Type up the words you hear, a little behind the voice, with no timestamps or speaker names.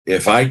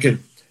If I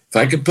can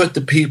put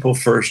the people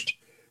first,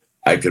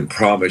 I can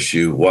promise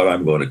you what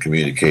I'm going to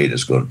communicate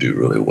is going to do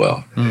really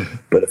well.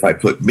 But if I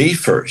put me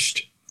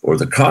first or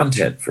the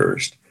content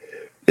first,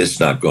 it's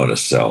not going to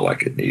sell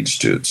like it needs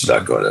to. It's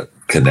not going to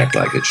connect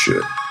like it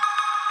should.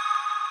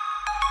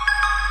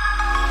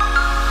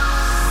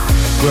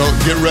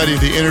 Well, get ready.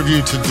 The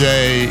interview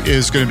today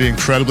is going to be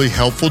incredibly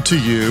helpful to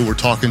you. We're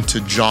talking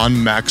to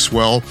John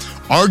Maxwell,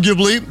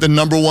 arguably the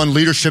number one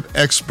leadership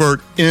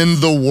expert in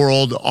the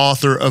world,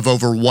 author of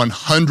over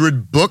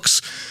 100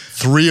 books.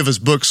 3 of his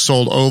books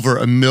sold over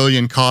 1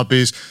 million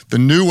copies. The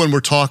new one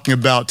we're talking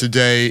about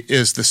today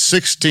is The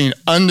 16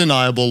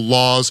 Undeniable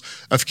Laws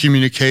of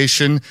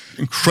Communication.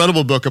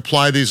 Incredible book.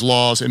 Apply these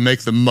laws and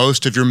make the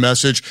most of your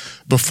message.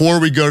 Before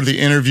we go to the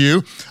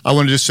interview, I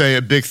wanted to say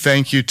a big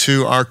thank you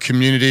to our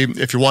community.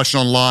 If you're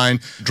watching online,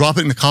 drop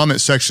it in the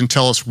comment section.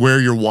 Tell us where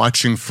you're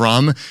watching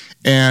from.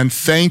 And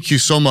thank you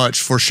so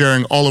much for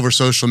sharing all over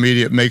social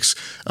media. It makes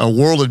a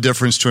world of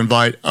difference to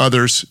invite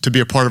others to be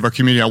a part of our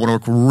community. I want to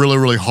work really,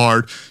 really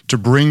hard to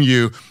bring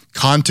you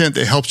content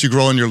that helps you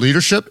grow in your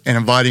leadership, and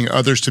inviting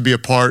others to be a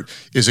part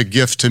is a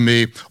gift to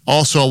me.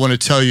 Also, I want to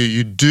tell you,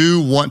 you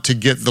do want to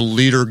get the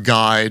Leader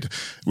Guide.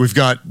 We've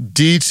got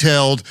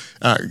detailed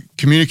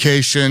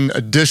communication,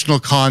 additional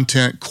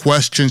content,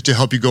 questions to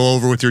help you go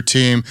over with your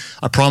team.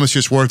 I promise you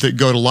it's worth it.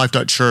 Go to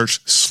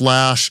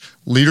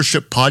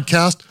life.church/leadership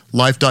podcast,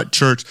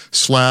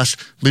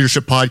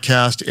 life.church/leadership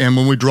podcast. And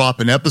when we drop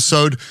an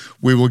episode,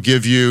 we will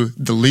give you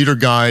the Leader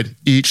Guide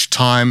each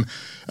time.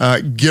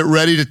 Get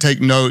ready to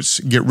take notes.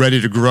 Get ready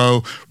to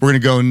grow. We're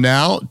going to go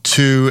now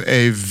to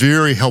a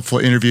very helpful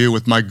interview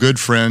with my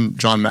good friend,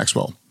 John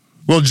Maxwell.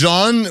 Well,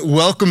 John,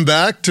 welcome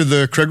back to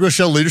the Craig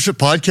Rochelle Leadership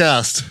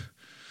Podcast.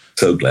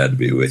 So glad to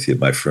be with you,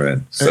 my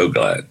friend. So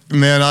glad.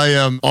 Man, I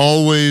am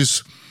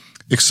always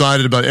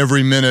excited about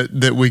every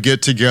minute that we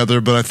get together,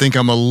 but I think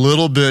I'm a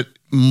little bit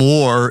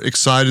more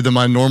excited than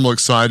my normal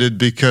excited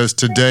because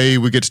today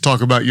we get to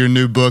talk about your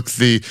new book,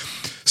 The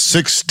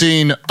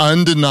 16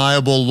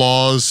 Undeniable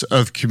Laws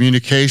of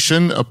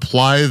Communication.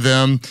 Apply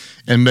them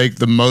and make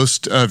the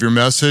most of your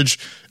message.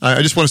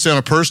 I just want to say on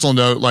a personal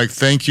note,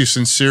 thank you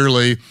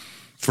sincerely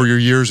for your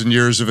years and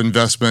years of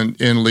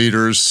investment in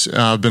leaders.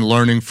 I've been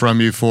learning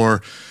from you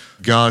for,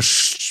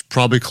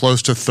 probably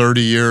close to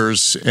 30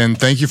 years. And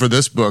thank you for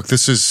this book.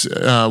 This is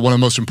one of the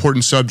most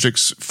important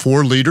subjects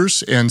for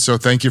leaders. And so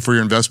thank you for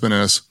your investment in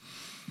us.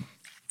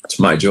 It's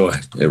my joy.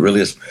 It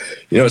really is.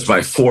 It's my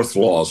 4th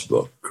laws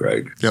book,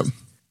 Craig. Yep.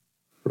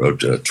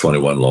 Wrote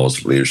 21 Laws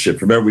of Leadership.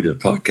 Remember, we did a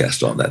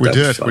podcast on that. We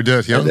did.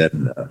 Yeah.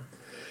 And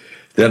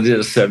then I did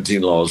a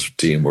 17 Laws of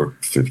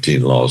Teamwork,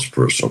 15 Laws of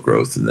Personal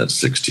Growth, and then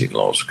 16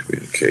 Laws of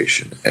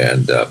Communication.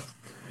 And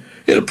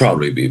it'll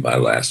probably be my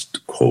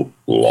last, quote,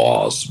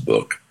 laws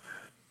book,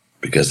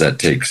 because I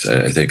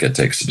think it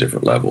takes a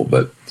different level.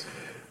 But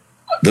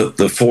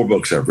the 4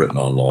 books I've written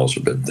on laws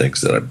have been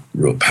things that I'm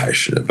real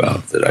passionate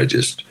about, that I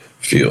just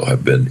feel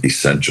have been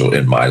essential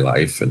in my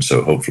life. And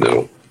so hopefully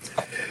it'll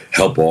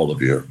help all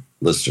of your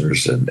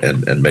listeners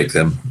and make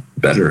them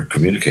better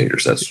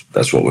communicators.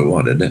 That's what we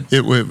want, isn't it?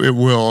 It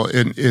will,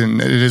 and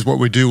it is what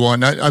we do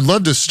want. I'd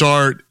love to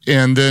start,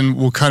 and then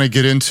we'll kind of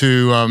get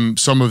into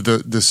some of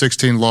the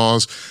 16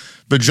 laws.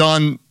 But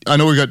John, I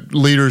know we got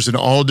leaders in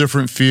all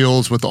different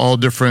fields with all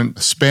different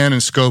span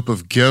and scope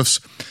of gifts.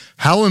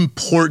 How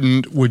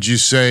important would you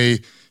say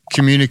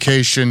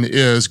communication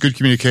is, good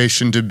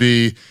communication, to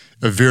be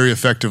a very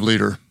effective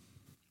leader?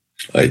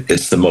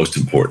 It's the most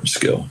important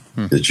skill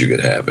that you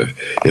could have.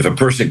 If a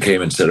person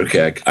came and said,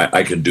 okay,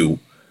 I can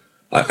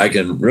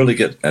really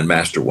get and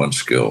master one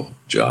skill,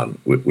 John,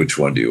 which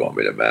one do you want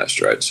me to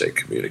master? I'd say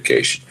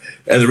communication.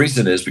 And the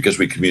reason is because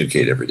we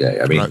communicate every day.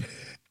 I mean,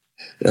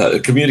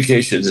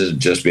 communication isn't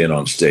just being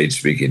on stage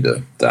speaking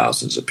to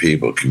thousands of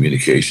people.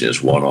 Communication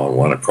is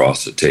one-on-one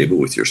across the table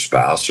with your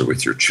spouse or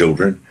with your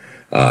children.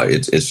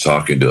 It's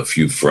talking to a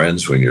few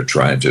friends when you're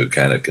trying to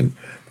kind of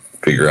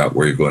figure out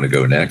where you're going to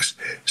go next.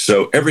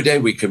 So every day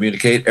we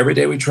communicate. Every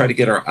day we try to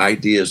get our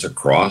ideas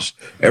across.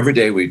 Every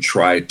day we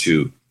try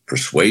to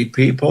persuade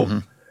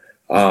people.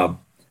 And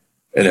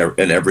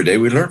every day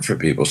we learn from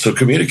people. So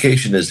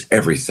communication is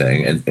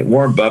everything. And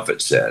Warren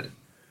Buffett said,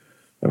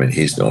 I mean,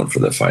 he's known for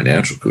the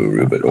financial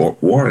guru,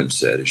 but Warren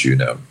said, as you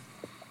know,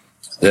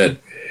 that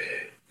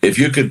if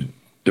you could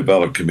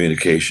develop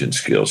communication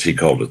skills, he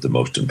called it the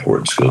most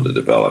important skill to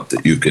develop,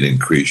 that you could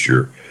increase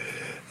your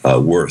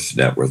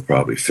net worth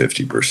probably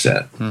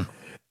 50%.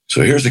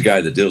 So here's a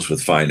guy that deals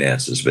with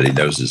finances, but he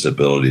knows his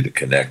ability to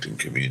connect and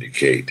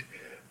communicate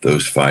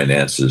those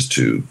finances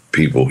to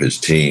people, his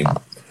team,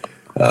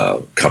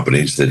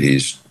 companies that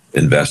he's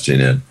investing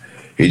in.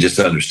 He just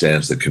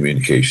understands that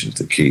communication is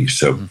the key.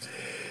 So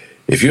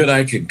if you and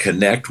I can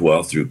connect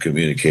well through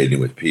communicating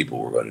with people,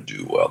 we're going to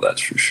do well,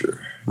 that's for sure.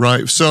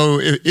 Right. So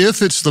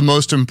if it's the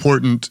most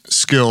important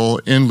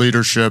skill in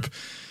leadership,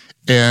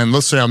 and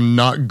let's say I'm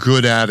not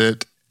good at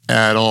it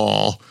at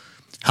all,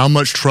 how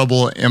much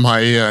trouble am I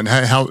in?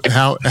 How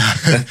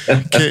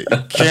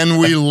can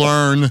we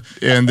learn?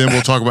 And then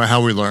we'll talk about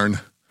how we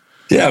learn.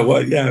 Yeah,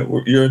 well, yeah,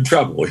 you're in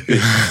trouble. You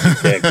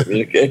can't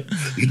communicate.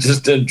 You're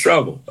just in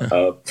trouble.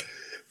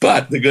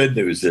 But the good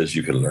news is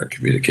you can learn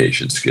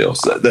communication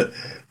skills.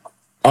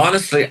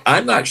 Honestly,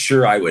 I'm not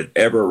sure I would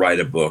ever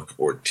write a book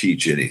or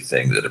teach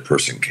anything that a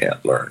person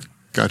can't learn.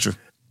 Gotcha.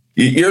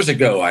 Years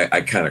ago,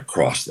 I kind of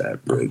crossed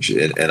that bridge,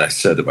 and I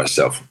said to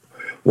myself,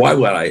 why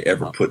would I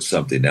ever put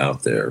something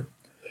out there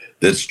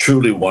that's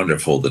truly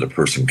wonderful that a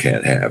person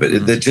can't have?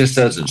 It just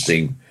doesn't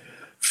seem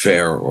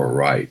fair or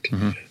right.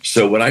 Mm-hmm.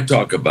 So when I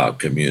talk about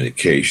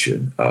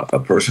communication, a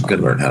person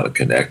can learn how to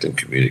connect and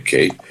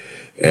communicate,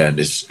 and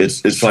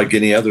it's like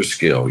any other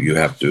skill. You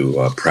have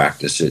to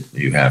practice it.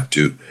 You have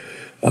to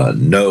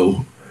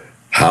know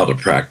how to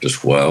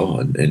practice well,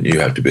 and you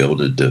have to be able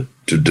to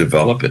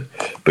develop it.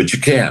 But you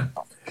can.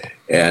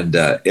 And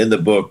in the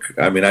book,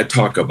 I mean, I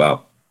talk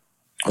about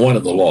one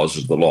of the laws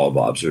is the law of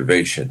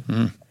observation.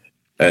 Mm.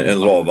 And the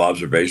law of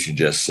observation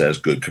just says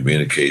good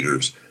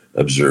communicators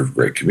observe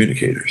great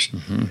communicators.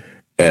 Mm-hmm.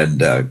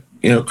 And,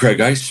 Craig,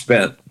 I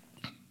spent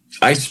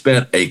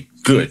a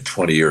good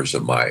 20 years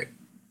of my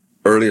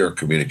earlier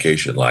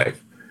communication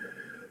life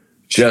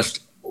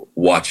just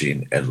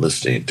watching and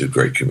listening to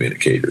great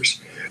communicators.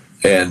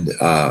 And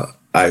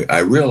I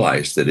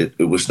realized that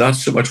it was not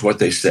so much what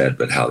they said,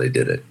 but how they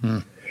did it.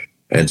 Mm.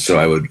 And so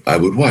I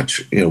would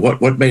watch,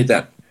 what made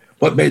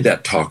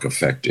that talk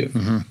effective,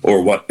 mm-hmm.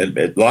 or what, and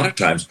a lot of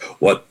times,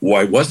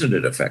 why wasn't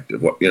it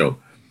effective?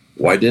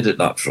 Why did it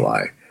not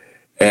fly?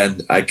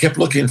 And I kept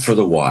looking for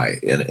the why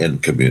in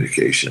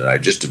communication. And I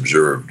just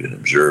observed, and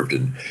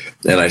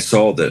I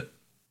saw that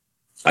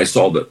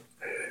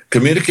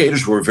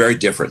communicators were very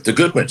different. The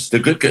good ones, they're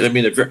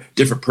very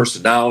different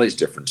personalities,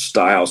 different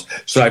styles.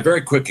 So I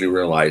very quickly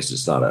realized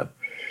it's not a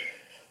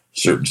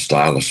certain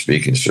style of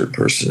speaking, certain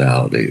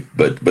personality.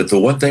 But the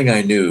one thing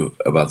I knew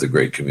about the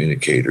great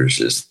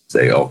communicators is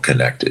they all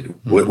connected.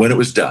 Mm-hmm. When it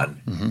was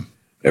done, mm-hmm.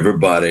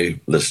 everybody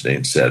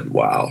listening said,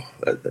 wow,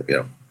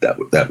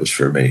 that was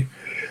for me.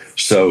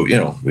 So,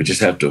 we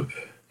just have to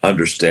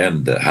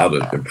understand how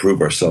to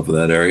improve ourselves in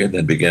that area, and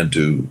then begin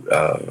to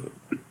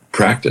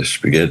practice,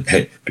 begin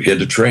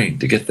to train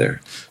to get there.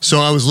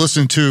 So I was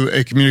listening to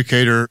a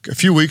communicator a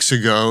few weeks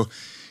ago,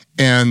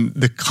 and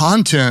the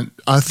content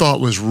I thought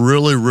was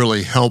really,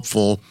 really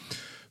helpful,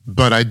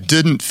 but I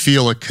didn't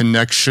feel a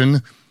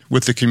connection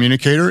with the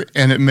communicator,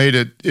 and it made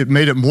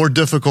it more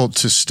difficult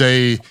to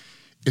stay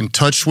in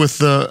touch with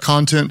the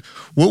content.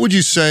 What would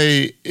you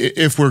say,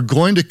 if we're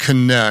going to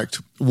connect,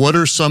 what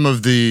are some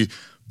of the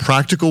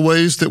practical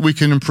ways that we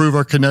can improve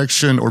our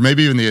connection, or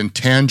maybe even the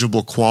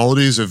intangible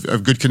qualities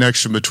of good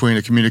connection between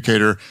a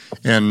communicator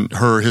and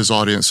his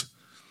audience?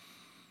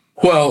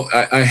 Well,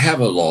 I have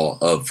a law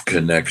of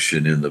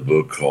connection in the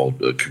book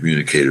called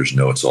Communicators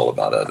Know It's All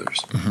About Others.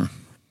 Mm-hmm.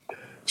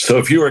 So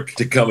if you were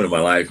to come into my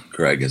life,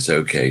 Craig, and say,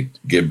 okay,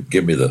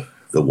 give me the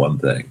one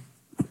thing,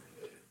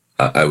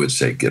 I would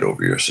say get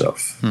over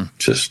yourself.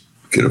 Just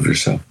get over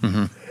yourself.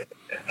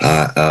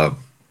 Mm-hmm.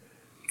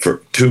 For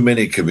too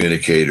many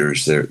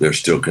communicators, they're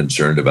still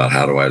concerned about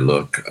how do I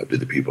look? Do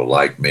the people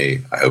like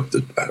me? I hope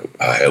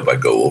I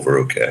go over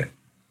okay.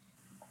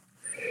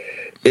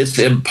 It's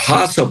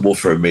impossible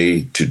for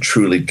me to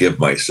truly give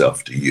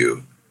myself to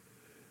you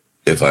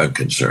if I'm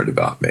concerned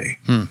about me.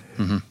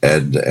 Mm-hmm.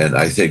 And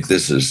I think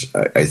this is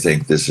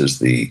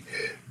the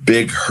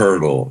big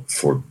hurdle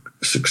for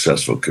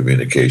successful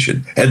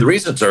communication. And the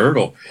reason it's a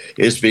hurdle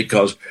is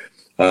because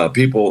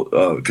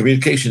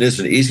communication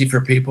isn't easy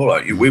for people.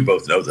 We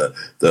both know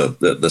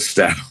the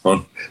stat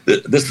on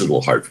this is a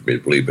little hard for me to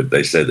believe, but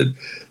they say that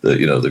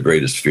the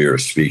greatest fear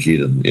is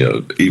speaking, and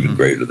even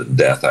greater than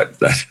death.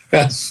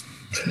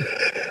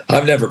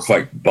 I've never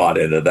quite bought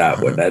into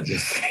that one. That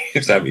just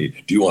seems,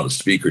 do you want to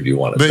speak or do you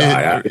want to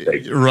die? I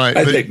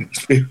think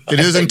it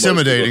is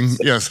intimidating.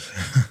 Yes.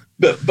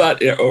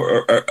 But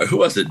who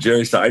was it?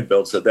 Jerry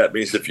Seinfeld said that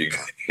means if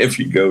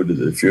you go to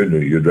the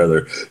funeral, you'd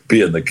rather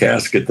be in the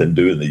casket than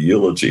doing the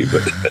eulogy.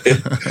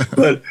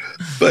 But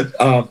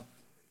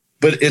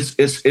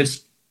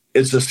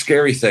it's a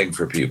scary thing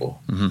for people.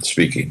 Mm-hmm.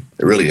 Speaking.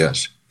 It really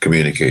is,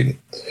 communicating,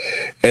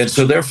 and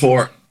so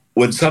therefore,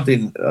 when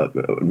something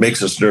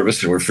makes us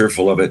nervous and we're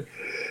fearful of it,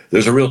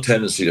 there's a real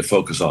tendency to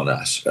focus on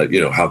us.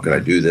 How can I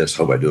do this?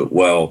 Hope I do it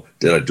well.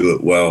 Did I do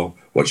it well?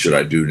 What should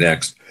I do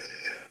next?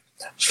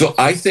 So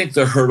I think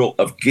the hurdle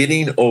of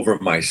getting over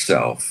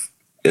myself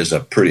is a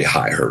pretty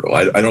high hurdle.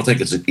 I don't think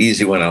it's an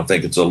easy one. I don't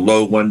think it's a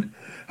low one.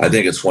 I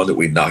think it's one that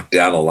we knock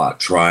down a lot,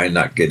 trying,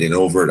 not getting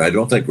over it. I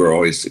don't think we're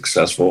always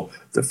successful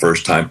the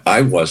first time.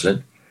 I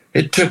wasn't.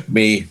 It took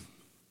me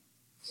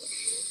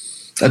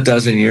a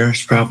dozen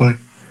years probably,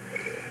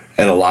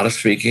 and a lot of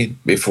speaking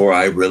before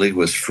I really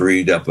was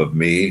freed up of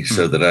me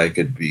so that I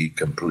could be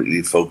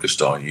completely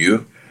focused on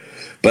you.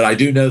 But I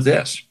do know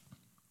this.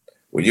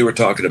 When you were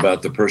talking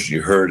about the person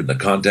you heard and the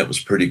content was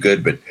pretty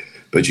good,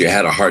 but you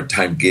had a hard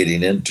time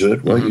getting into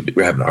it. Well, you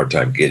were having a hard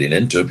time getting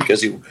into it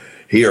because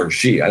he or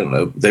she, I don't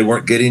know, they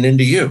weren't getting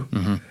into you.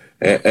 Mm-hmm.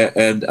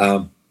 And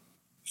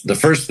the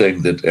first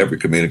thing that every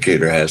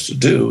communicator has to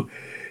do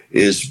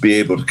is be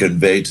able to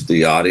convey to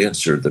the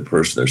audience or the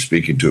person they're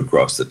speaking to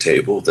across the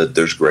table that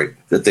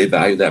that they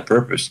value that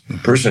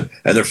person,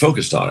 and they're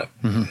focused on it.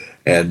 Mm-hmm.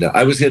 And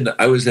I was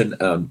in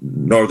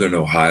Northern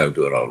Ohio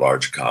doing a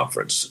large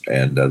conference,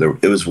 and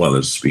it was one of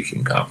those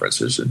speaking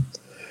conferences, and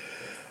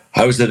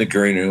I was in the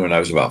green room, and I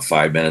was about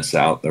 5 minutes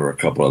out. There were a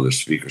couple other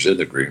speakers in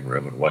the green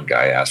room, and one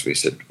guy asked me,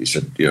 he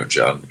said,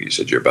 John, he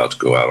said, you're about to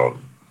go out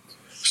on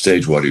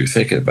stage. What are you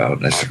thinking about?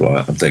 And I said, well,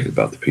 I'm thinking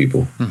about the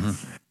people.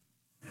 Mm-hmm.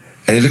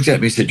 And he looked at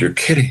me and said, you're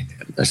kidding.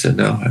 I said,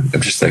 no,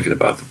 I'm just thinking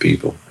about the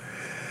people.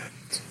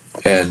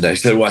 And I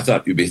said, well, I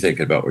thought you'd be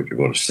thinking about what you're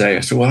going to say.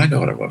 I said, well, I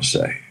know what I'm going to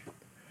say.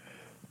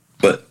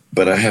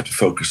 But I have to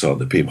focus on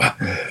the people.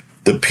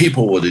 The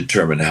people will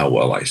determine how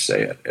well I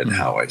say it and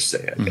how I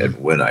say it and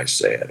when I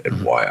say it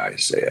and why I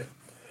say it.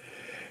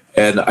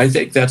 And I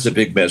think that's a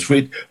big mess. For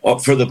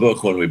the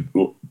book, when we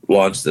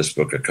launched this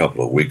book a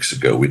couple of weeks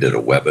ago, we did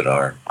a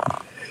webinar.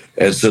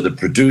 And so the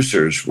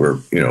producers were,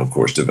 of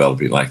course,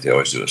 developing like they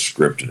always do, a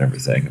script and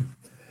everything.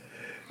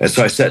 And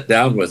so I sat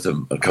down with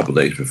them a couple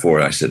of days before,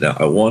 and I said, now,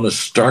 I want to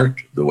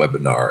start the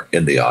webinar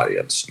in the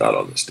audience, not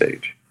on the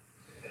stage.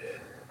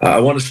 I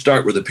want to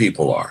start where the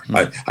people are.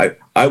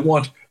 I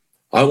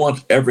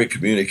want every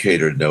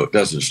communicator to know it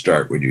doesn't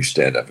start when you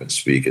stand up and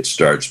speak. It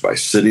starts by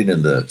sitting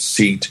in the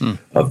seat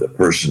of the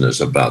person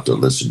that's about to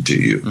listen to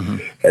you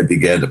and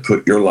begin to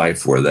put your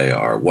life where they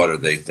are. What are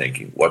they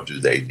thinking? What do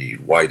they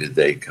need? Why did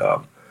they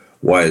come?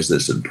 Why is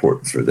this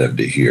important for them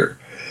to hear?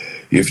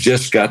 You've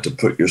just got to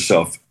put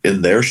yourself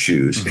in their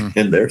shoes,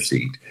 in their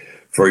seat,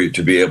 for you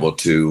to be able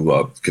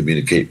to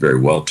communicate very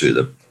well to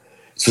them.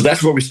 So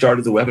that's where we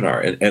started the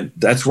webinar. And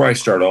that's where I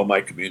start all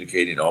my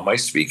communicating, all my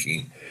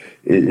speaking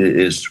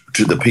is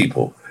to the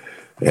people.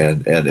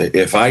 And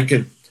if I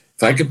can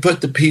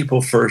put the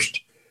people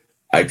first,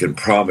 I can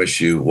promise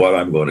you what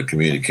I'm going to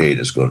communicate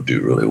is going to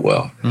do really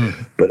well.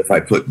 But if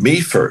I put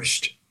me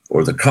first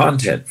or the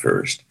content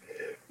first,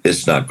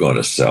 it's not going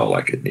to sell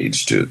like it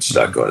needs to. It's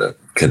not going to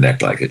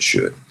connect like it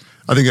should.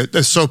 I think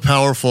that's so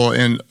powerful.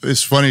 And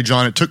it's funny,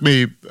 John, it took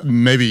me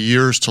maybe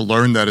years to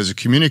learn that as a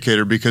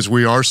communicator because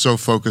we are so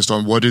focused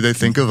on what do they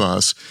think of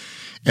us.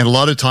 And a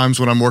lot of times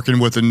when I'm working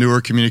with a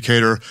newer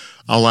communicator,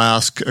 I'll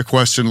ask a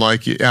question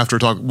like after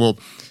talk, well,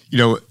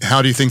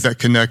 how do you think that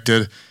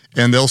connected?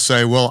 And they'll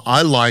say, well,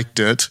 I liked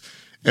it,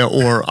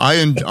 or I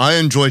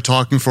enjoy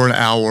talking for an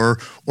hour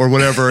or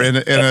whatever.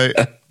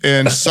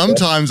 And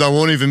sometimes I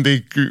won't even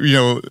be,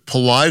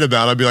 polite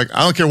about it. I'll be like,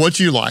 I don't care what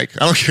you like.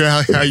 I don't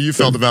care how you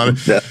felt about it.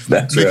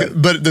 That's right.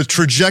 But the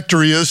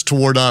trajectory is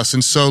toward us.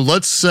 And so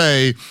let's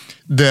say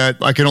that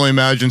I can only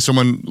imagine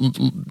someone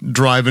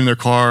driving their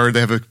car.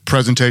 They have a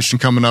presentation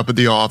coming up at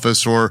the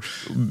office or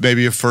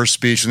maybe a first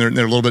speech and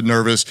they're a little bit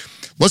nervous.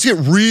 Let's get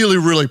really,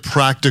 really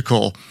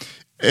practical.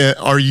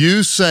 Are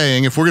you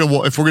saying if we're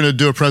gonna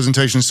do a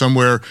presentation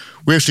somewhere,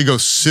 we actually go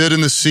sit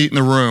in the seat in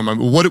the room? I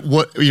mean,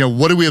 what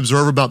do we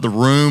observe about the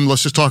room?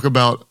 Let's just talk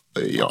about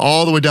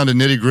all the way down to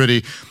nitty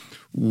gritty.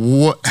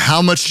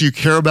 How much do you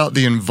care about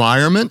the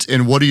environment,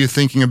 and what are you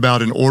thinking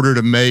about in order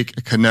to make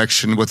a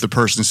connection with the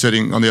person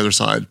sitting on the other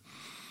side?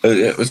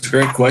 It was a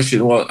great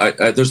question. Well,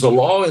 there's a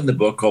law in the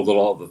book called the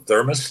law of the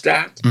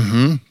thermostat,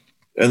 and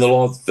the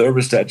law of the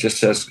thermostat just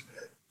says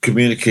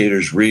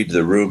communicators read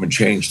the room and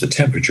change the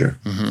temperature.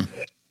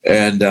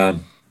 And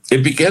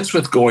it begins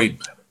with going,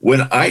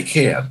 when I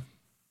can,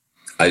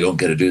 I don't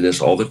get to do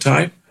this all the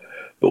time,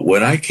 but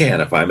when I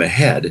can, if I'm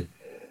ahead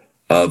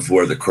of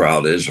where the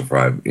crowd is, if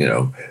I'm,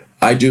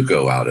 I do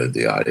go out in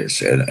the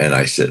audience and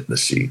I sit in the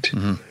seat.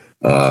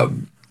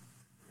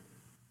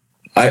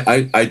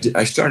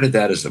 I started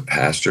that as a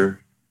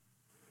pastor.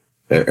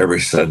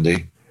 Every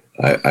Sunday,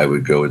 I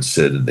would go and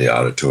sit in the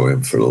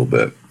auditorium for a little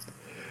bit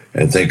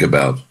and think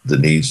about the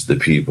needs of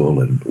the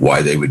people and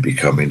why they would be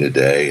coming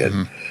today,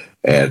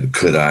 and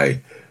could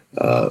I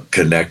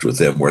connect with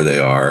them where they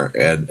are,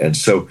 and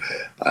so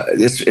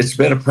it's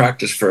been a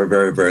practice for a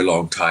very, very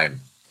long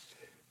time.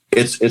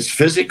 It's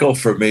physical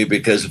for me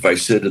because if I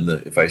sit in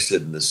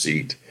the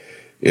seat,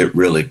 it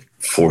really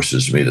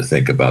forces me to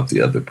think about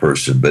the other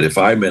person. But if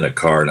I'm in a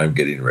car and I'm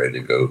getting ready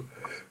to go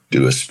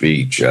do a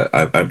speech,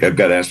 I've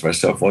got to ask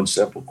myself one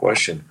simple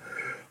question: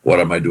 what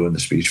am I doing the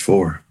speech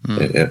for?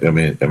 I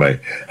mean,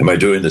 am I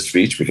doing the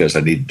speech because I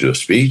need to do a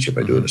speech? Am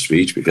I doing a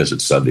speech because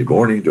it's Sunday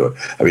morning?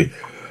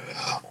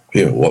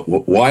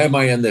 Why am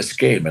I in this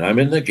game? And I'm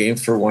in the game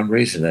for one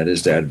reason, that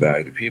is to add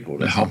value to people,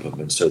 to help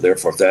them. And so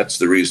therefore, if that's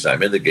the reason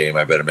I'm in the game,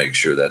 I better make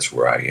sure that's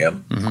where I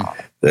am,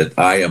 that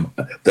I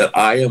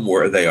am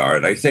where they are.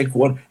 And I think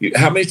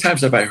how many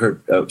times have I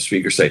heard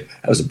speakers say,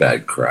 that was a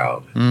bad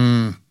crowd?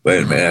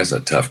 Wait a minute, that's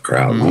a tough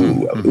crowd.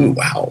 Ooh,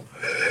 wow.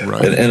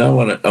 Right. And I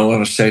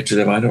want to say to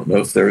them, I don't know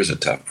if there is a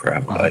tough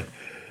crowd.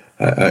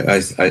 I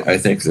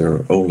think there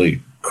are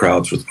only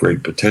crowds with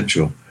great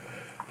potential.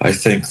 I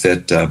think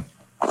that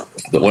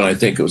when I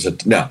think it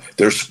was now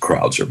there's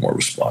crowds are more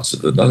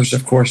responsive than others,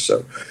 of course.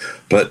 So,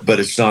 but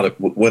it's not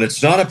when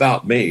it's not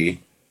about me,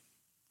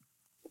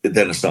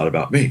 then it's not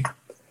about me.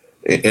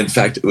 In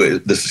fact,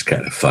 this is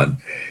kind of fun.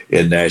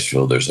 In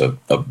Nashville, there's a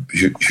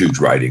huge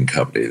writing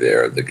company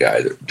there. The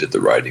guy that did the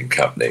writing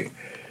company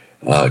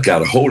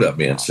got a hold of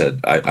me and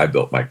said, I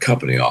built my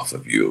company off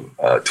of you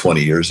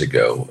 20 years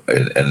ago.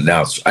 And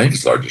now I think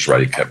it's the largest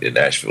writing company in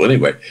Nashville.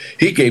 Anyway,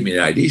 he gave me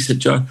an idea. He said,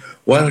 John,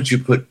 why don't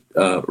you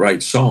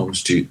write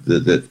songs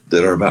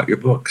that are about your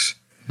books?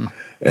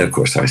 And of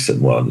course, I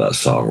said, well, I'm not a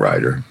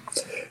songwriter.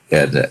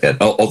 And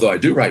although I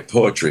do write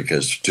poetry,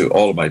 because to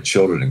all of my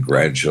children and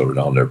grandchildren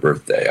on their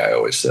birthday, I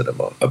always send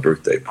them a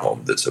birthday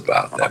poem that's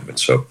about them. And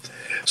so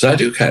I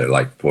do kind of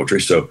like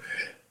poetry. So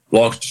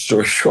long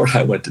story short,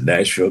 I went to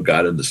Nashville,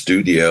 got in the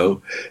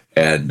studio,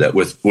 and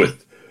with real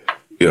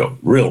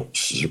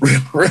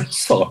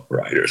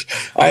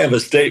songwriters. I have a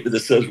statement that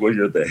says, when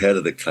you're at the head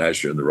of the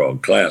class, you're in the wrong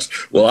class.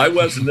 Well, I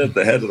wasn't at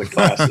the head of the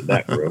class in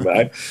that room.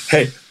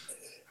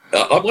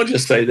 I'm going to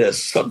just say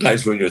this.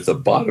 Sometimes when you're at the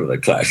bottom of the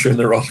class, you're in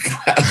the wrong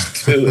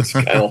class too. It's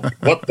kind of like,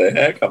 what the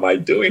heck am I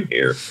doing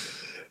here?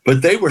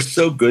 But they were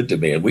so good to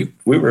me. And we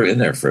were in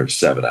there for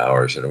 7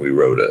 hours and we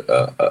wrote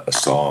a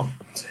song.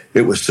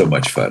 It was so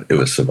much fun.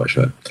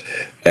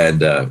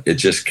 And it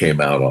just came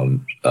out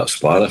on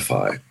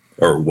Spotify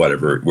or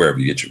whatever, wherever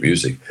you get your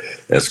music.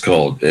 It's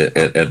called, but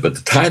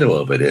the title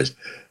of it is,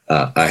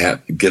 I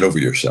have to get over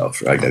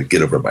yourself. I got to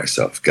get over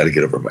myself.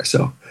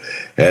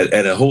 And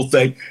the whole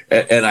thing.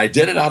 And I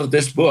did it out of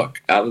this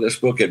book.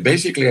 And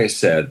basically I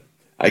said,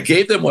 I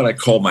gave them what I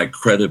call my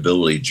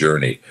credibility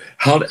journey.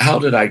 How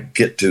did I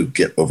get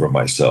over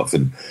myself?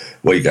 And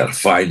well, you got to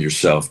find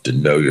yourself, to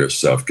know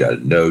yourself, got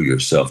to know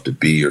yourself, to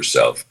be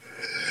yourself.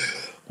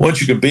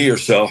 Once you can be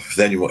yourself,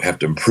 then you won't have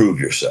to improve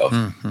yourself.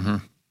 Mm-hmm.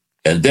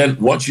 And then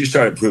once you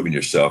start improving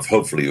yourself,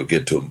 hopefully you'll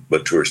get to a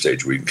mature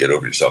stage where you can get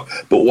over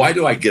yourself. But why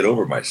do I get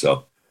over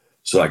myself?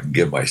 So I can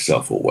give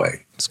myself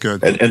away. It's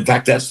good. And in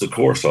fact, that's the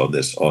chorus on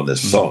this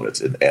song.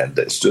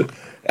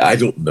 I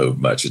don't know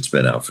much. It's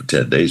been out for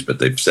 10 days, but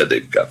they've said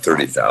they've got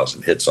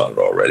 30,000 hits on it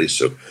already.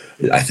 So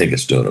I think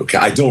it's doing okay.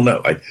 I don't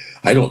know.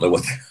 I don't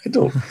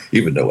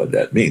even know what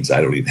that means.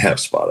 I don't even have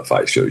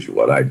Spotify. It shows you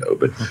what I know.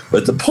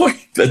 But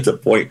the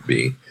point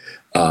being,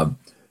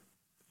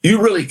 you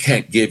really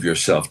can't give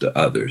yourself to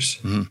others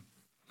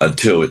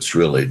until it's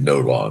really no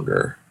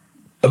longer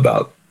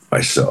about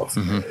myself.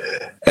 Mm-hmm.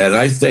 And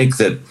I think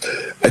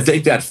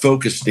that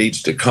focus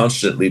needs to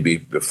constantly be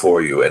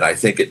before you. And I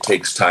think it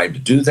takes time to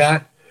do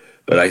that.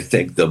 But I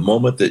think the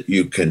moment that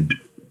you can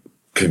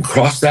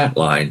cross that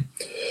line,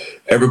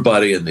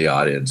 everybody in the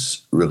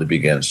audience really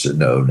begins to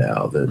know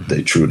now that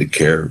they truly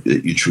care,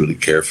 that you truly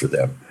care for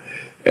them.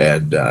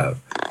 And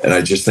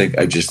I just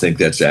think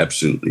that's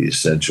absolutely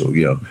essential.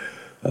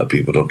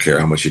 People don't care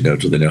how much you know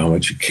till they know how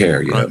much you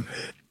care.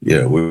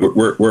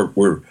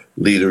 We're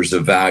leaders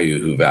of value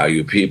who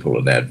value people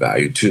and add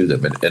value to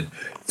them, and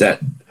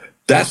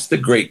that's the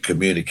great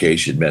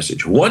communication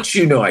message. Once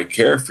you know I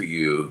care for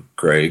you,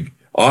 Craig,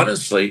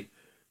 honestly,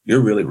 you're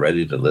really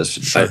ready to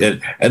listen. Sure.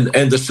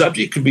 And the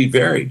subject can be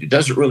varied. It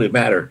doesn't really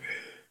matter.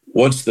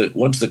 Once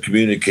the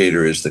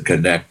communicator is the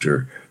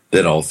connector,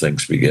 then all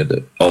things begin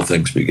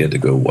to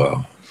go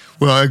well.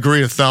 Well, I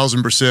agree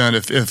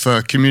 1,000%. If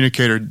a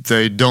communicator,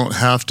 they don't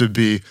have to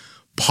be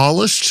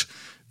polished,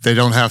 they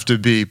don't have to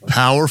be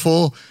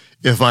powerful.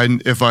 If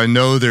I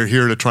know they're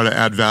here to try to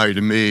add value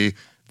to me,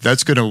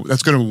 that's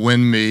gonna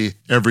win me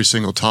every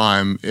single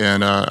time.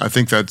 And I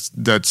think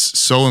that's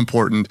so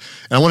important.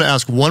 And I want to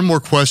ask one more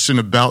question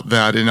about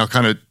that, and I'll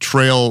kind of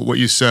trail what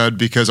you said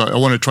because I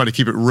want to try to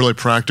keep it really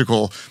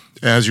practical,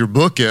 as your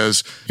book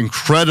is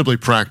incredibly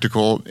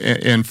practical.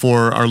 And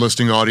for our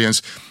listening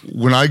audience,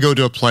 when I go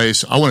to a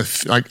place,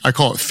 I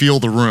call it feel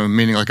the room,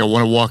 meaning like I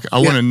want to walk. I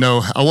want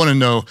to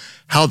know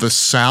how the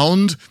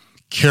sound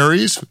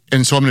carries.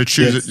 And so I'm going to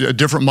choose a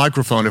different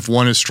microphone. If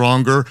one is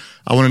stronger,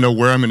 I want to know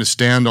where I'm going to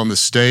stand on the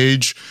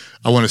stage.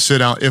 I want to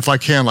sit out. If I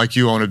can, like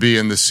you, I want to be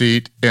in the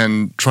seat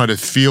and try to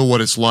feel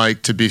what it's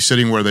like to be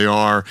sitting where they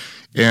are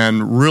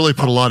and really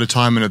put a lot of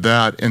time into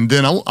that. And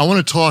then I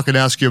want to talk and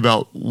ask you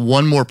about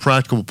one more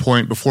practical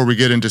point before we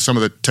get into some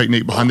of the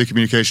technique behind the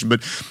communication.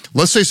 But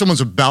let's say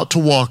someone's about to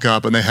walk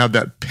up and they have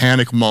that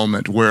panic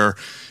moment where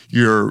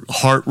your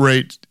heart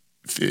rate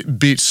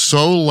beats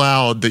so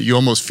loud that you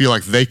almost feel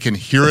like they can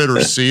hear it or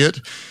see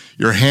it.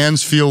 Your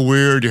hands feel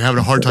weird. You're having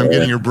a hard time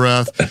getting your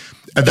breath.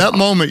 At that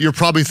moment, you're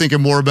probably thinking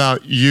more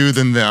about you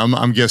than them,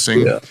 I'm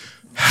guessing. Yeah.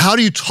 How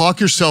do you talk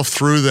yourself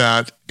through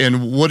that,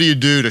 and what do you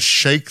do to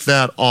shake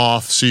that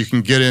off so you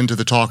can get into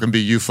the talk and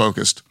be you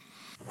focused?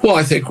 Well,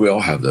 I think we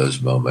all have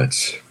those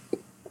moments.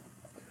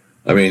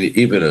 I mean,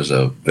 even as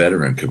a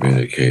veteran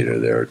communicator,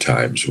 there are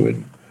times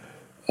when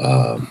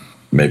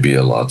maybe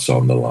a lot's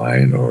on the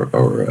line, or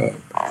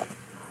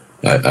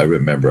I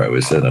remember I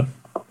was in a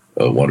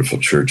wonderful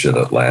church in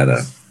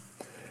Atlanta,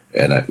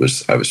 and I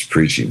was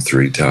preaching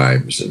 3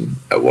 times, and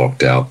I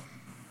walked out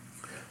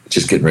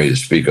just getting ready to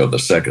speak on the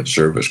second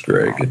service,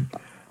 Greg, and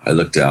I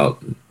looked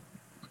out, and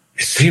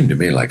it seemed to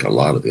me like a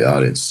lot of the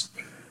audience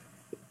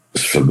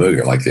was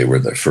familiar, like they were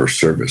in their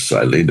first service. So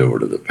I leaned over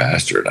to the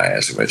pastor and I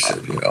asked him, I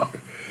said,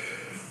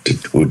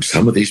 would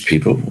some of these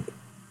people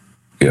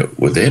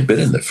would they have been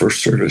in the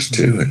first service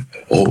too? And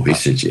he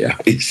said, yeah.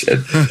 He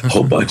said, a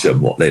whole bunch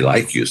of them, they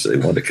like you, so they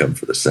want to come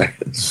for the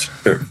second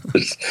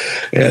service.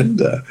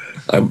 And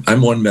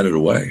I'm 1 minute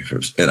away.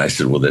 And I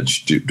said, well, then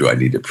do I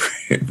need to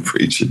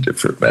preach a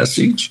different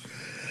message?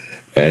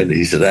 And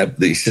he said, that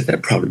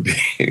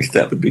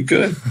would be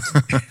good.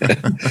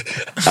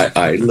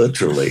 I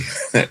literally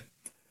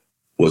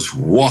was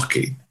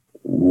walking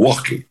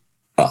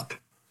up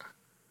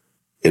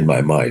in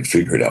my mind,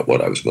 figuring out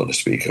what I was going to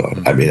speak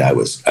on. I mean, I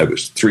was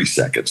 3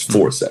 seconds,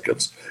 4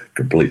 seconds,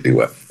 completely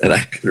wet. And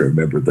I can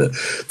remember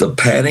the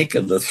panic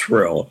and the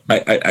thrill.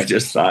 I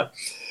just thought,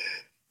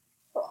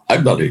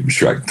 I'm not even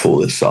sure I can pull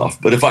this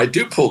off. But if I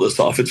do pull this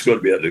off, it's going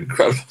to be an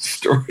incredible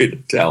story to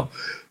tell.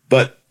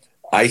 But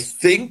I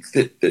think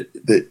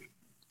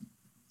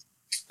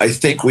I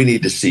think we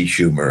need to see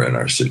humor in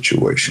our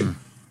situation.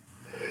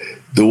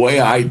 The way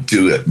I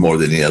do it more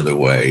than any other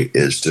way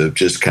is to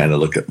just kind of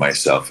look at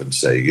myself and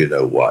say, you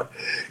know what,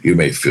 you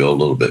may feel a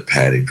little bit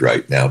panicked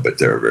right now, but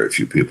there are very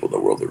few people in the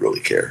world that really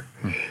care.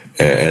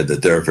 And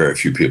that there are very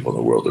few people in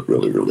the world that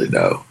really, really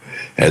know.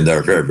 And there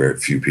are very, very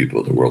few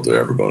people in the world that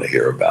are ever going to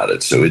hear about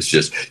it. So it's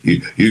just,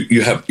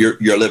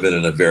 you're living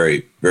in a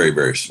very, very,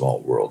 very small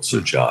world. So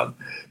John,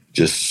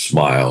 just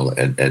smile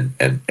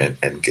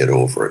and get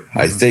over it.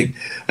 I think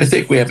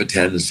we have a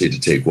tendency to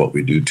take what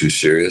we do too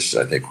serious.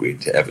 I think we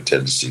have a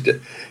tendency to,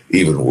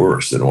 even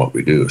worse than what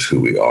we do is who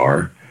we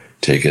are,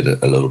 take it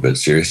a little bit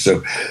serious.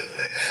 So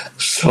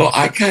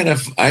I kind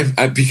of,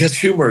 because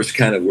humor is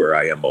kind of where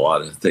I am a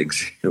lot of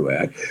things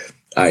anyway.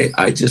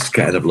 I just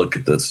kind of look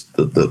at this,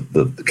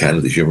 the kind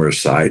of the humorous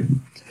side and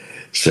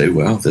say,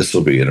 well, this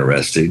will be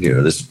interesting.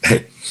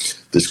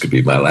 This could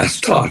be my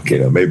last talk.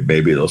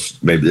 Maybe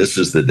this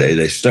is the day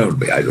they stone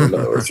me. I don't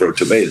know, or throw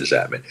tomatoes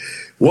at me.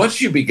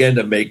 Once you begin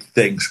to make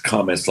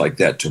comments like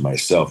that to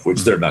myself,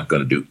 which they're not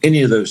going to do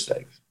any of those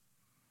things,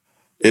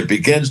 it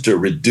begins to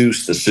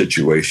reduce the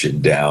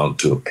situation down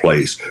to a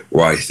place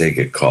where I think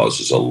it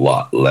causes a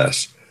lot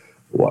less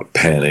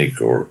panic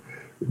or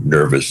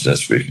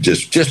nervousness.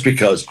 Just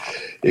because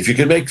if you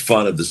can make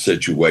fun of the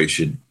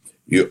situation,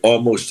 you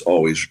almost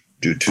always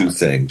do two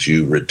things.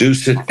 You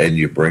reduce it and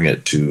you bring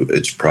it to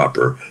its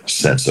proper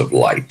sense of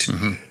light.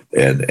 Mm-hmm.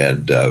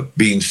 And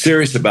being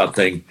serious about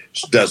things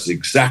does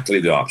exactly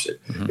the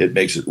opposite. Mm-hmm. It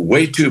makes it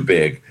way too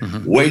big,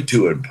 way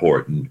too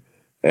important,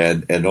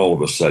 and all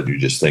of a sudden you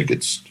just think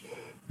it's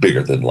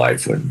bigger than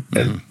life and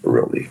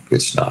really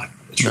it's not.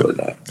 It's really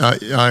not.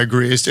 I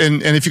agree.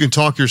 And if you can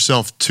talk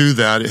yourself to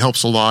that, it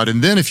helps a lot.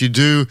 And then if you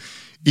do,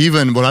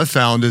 even what I've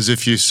found is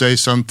if you say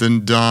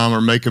something dumb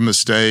or make a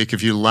mistake,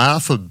 if you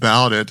laugh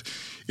about it,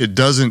 it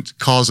doesn't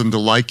cause them to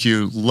like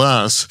you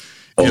less.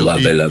 They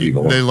love you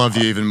more. They love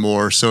you even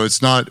more. So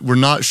we're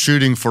not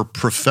shooting for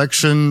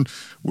perfection.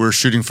 We're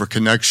shooting for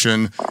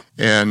connection,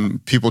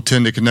 and people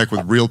tend to connect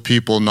with real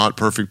people, not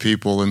perfect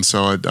people. And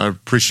so I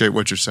appreciate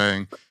what you're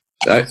saying.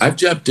 I've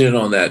jumped in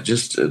on that.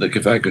 Just like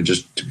if I could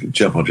just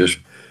jump on,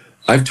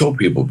 I've told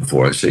people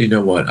before. I say, you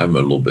know what, I'm a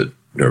little bit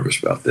nervous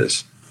about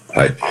this.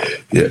 I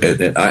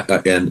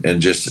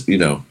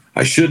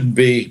shouldn't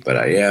be, but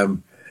I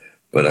am.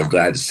 But I'm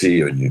glad to see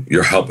you, and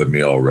you're helping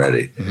me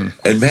already. Mm-hmm.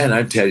 And man,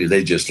 I tell you,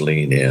 they just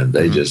lean in.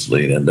 They just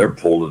lean in. They're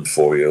pulling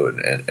for you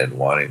and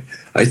wanting.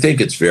 I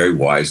think it's very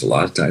wise a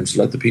lot of times to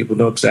let the people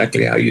know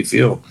exactly how you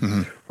feel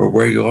or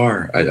where you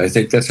are. I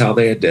think that's how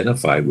they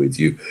identify with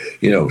you.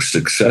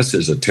 Success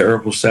is a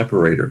terrible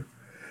separator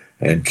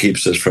and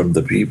keeps us from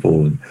the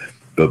people.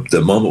 But the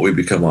moment we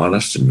become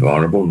honest and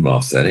vulnerable and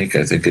authentic,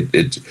 I think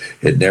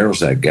it narrows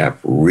that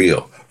gap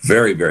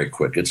very, very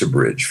quick. It's a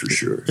bridge for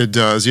sure. It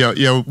does. Yeah.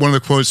 One of the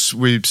quotes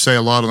we say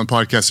a lot on the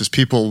podcast is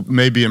people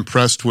may be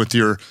impressed with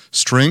your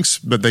strengths,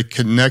 but they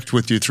connect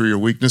with you through your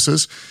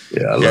weaknesses.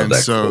 Yeah, I love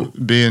that. So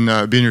quote.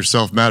 Being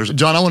yourself matters.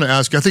 John, I want to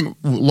ask you, I think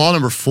law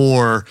number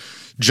 4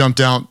 jumped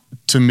out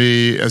to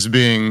me as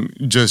being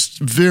just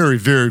very,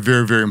 very,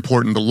 very, very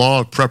important. The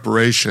law of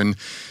preparation.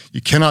 You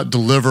cannot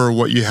deliver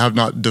what you have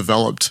not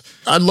developed.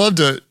 I'd love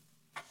to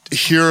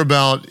hear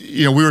about,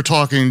 we were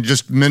talking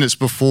just minutes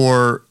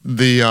before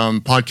the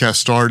podcast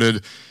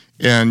started,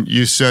 and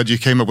you said you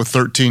came up with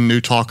 13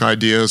 new talk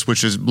ideas,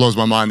 which blows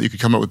my mind that you could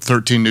come up with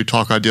 13 new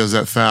talk ideas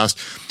that fast.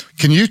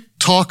 Can you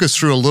talk us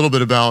through a little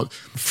bit about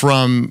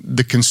from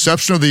the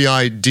conception of the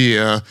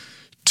idea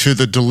to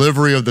the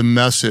delivery of the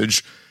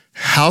message,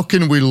 how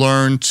can we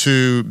learn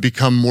to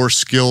become more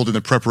skilled in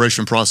the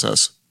preparation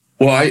process?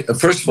 Well,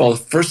 first of all, the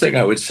first thing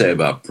I would say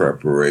about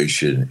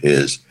preparation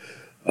is,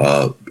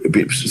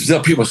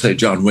 people say,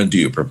 John, when do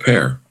you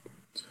prepare?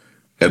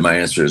 And my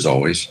answer is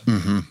always,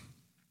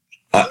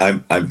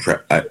 I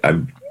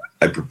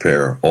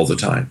prepare all the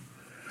time.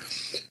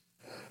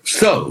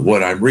 So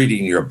when I'm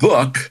reading your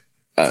book,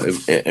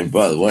 and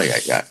by the way,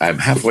 I'm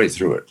halfway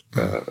through it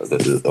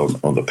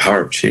on the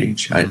power of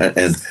change.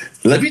 And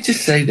let me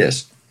just say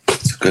this: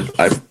 it's good.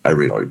 I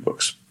read all your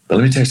books, but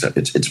let me tell you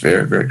something. It's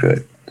very, very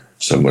good.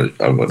 So I'm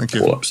going to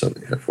pull up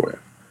something here for you.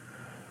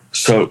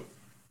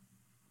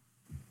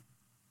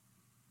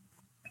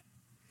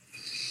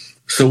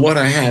 So what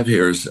I have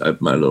here is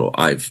my little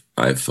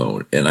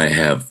iPhone, and I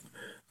have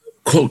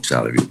quotes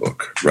out of your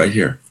book right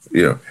here.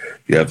 You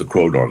have the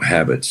quote on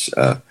habits,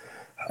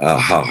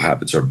 how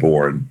habits are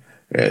born,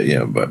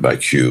 by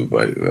cue,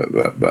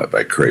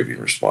 by craving,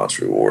 response,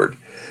 reward.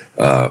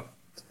 A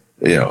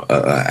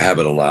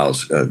habit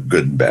allows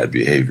good and bad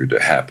behavior to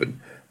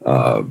happen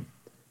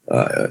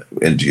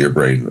into your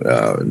brain,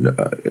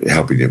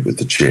 helping you with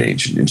the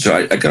change. And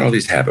so I got all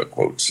these habit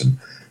quotes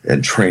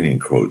and training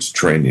quotes,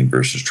 training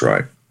versus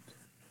try.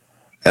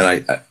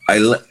 And I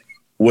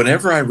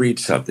whenever I read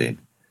something,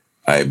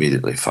 I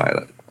immediately file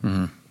it.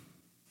 Mm-hmm.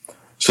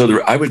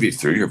 So I would be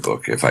through your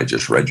book if I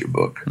just read your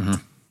book.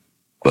 Mm-hmm.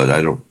 But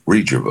I don't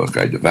read your book.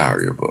 I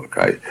devour your book.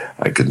 I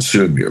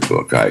consume your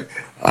book. I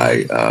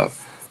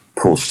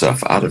pull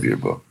stuff out of your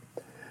book.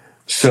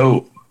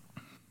 So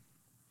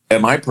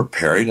am I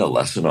preparing a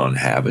lesson on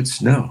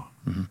habits? No.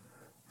 Mm-hmm.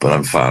 But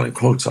I'm filing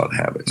quotes on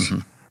habits.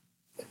 Mm-hmm.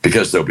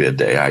 Because there'll be a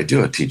day I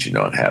do a teaching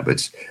on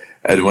habits.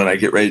 And when I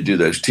get ready to do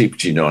those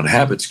teaching on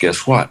habits,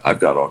 guess what? I've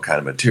got all kind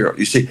of material.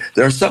 You see,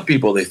 there are some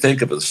people, they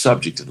think of a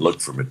subject and look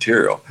for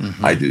material.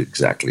 Mm-hmm. I do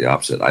exactly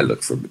opposite. I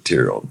look for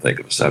material and think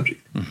of a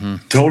subject.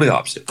 Mm-hmm. Totally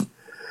opposite.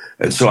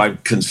 And so I'm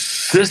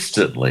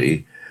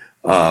consistently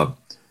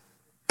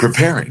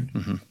preparing.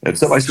 Mm-hmm. And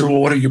somebody said,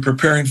 well, what are you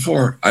preparing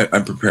for?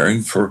 I'm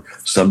preparing for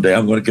someday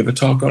I'm going to give a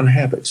talk on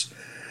habits.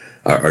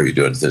 Are you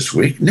doing it this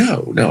week?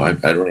 No, I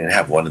don't even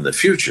have one in the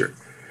future.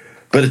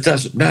 But it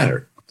doesn't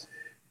matter.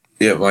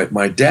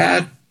 My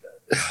dad,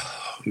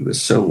 he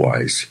was so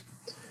wise.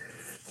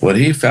 When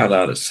he found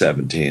out at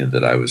 17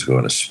 that I was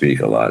going to speak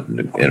a lot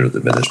and enter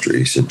the ministry,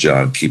 he said,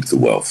 John, keep the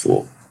well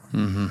full.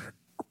 Mm-hmm.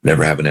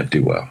 Never have an empty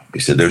well. He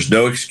said, there's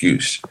no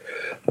excuse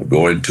of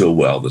going to a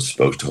well that's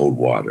supposed to hold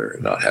water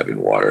and not having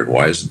water. And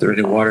why isn't there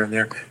any water in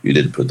there? You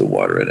didn't put the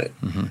water in it.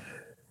 Mm-hmm.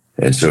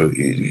 And so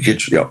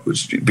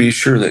be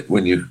sure that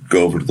when you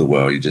go over to the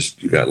well, you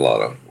got a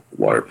lot of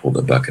water, pull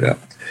the bucket up.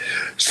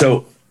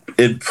 So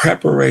in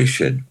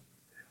preparation,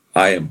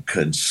 I am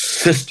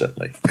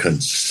consistently,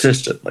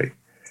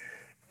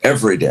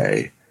 every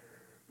day,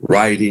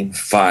 writing,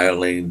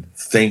 filing,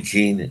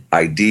 thinking,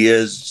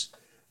 ideas,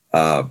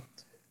 and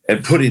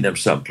putting them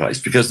someplace.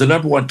 Because the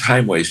number one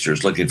time waster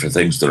is looking for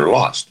things that are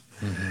lost.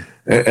 Mm-hmm.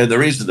 And the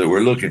reason that we're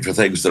looking for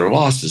things that are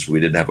lost is we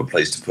didn't have a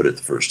place to put it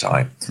the first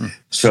time. Mm-hmm.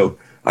 So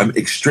I'm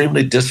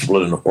extremely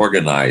disciplined and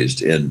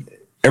organized in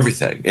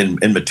everything,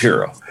 in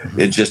material. Mm-hmm.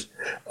 In just...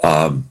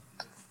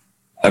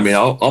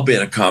 I'll be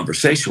in a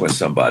conversation with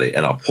somebody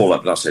and I'll pull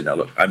up and I'll say, now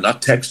look, I'm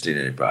not texting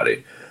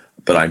anybody,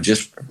 but I'm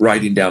just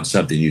writing down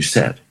something you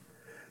said.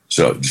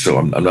 So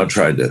I'm not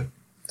trying to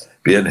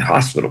be in the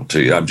hospital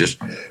to you. I just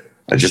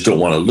don't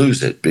want to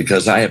lose it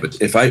because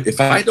if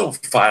I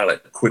don't file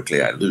it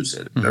quickly, I lose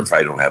it. Mm-hmm. Or if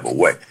I don't have a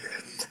way.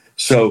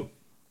 So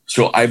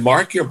I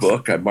mark your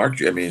book. I got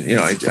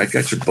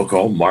your book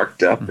all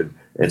marked up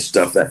and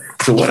stuff.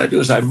 So what I do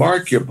is I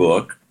mark your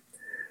book.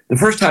 The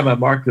first time I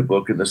mark the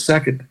book and the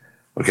second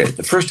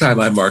time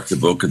I mark the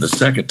book and the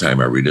second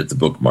time I read it, the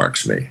book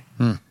marks me.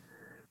 Hmm.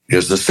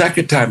 Because the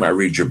second time I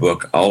read your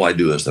book, all I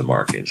do is the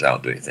markings. I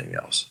don't do anything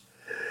else.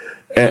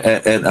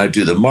 And I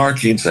do the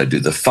markings, I do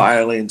the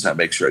filings, I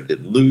make sure I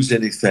didn't lose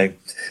anything.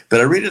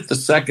 But I read it the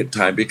second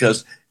time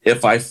because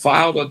if I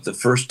filed it the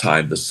first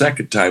time, the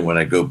second time when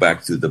I go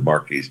back through the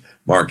markings,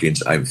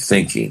 I'm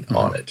thinking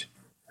on it.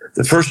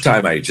 The first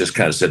time I just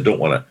kind of said, don't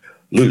want to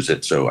lose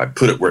it, so I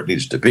put it where it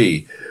needs to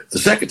be. The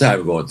second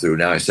time I'm going through,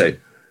 now I say,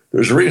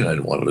 there's a reason I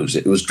didn't want to lose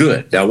it. It was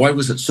good. Now, why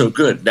was it so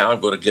good? Now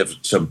I'm going to give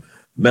some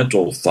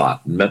mental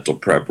thought, mental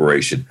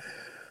preparation.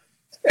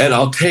 And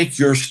I'll take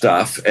your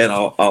stuff and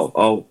I'll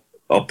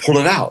pull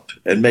it out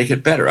and make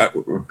it better.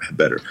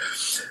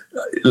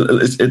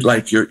 It's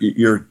like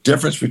your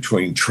difference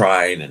between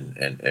trying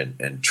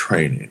and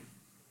training.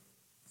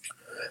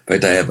 In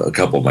fact, I have a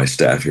couple of my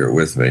staff here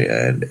with me,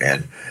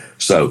 and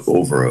so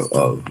over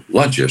a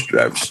lunch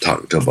yesterday, I was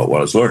talking to them about what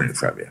I was learning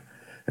from you.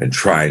 And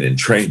trying and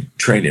training.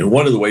 And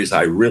one of the ways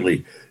I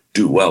really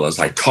do well is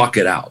I talk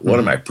it out. One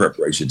of my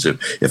preparations,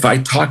 if I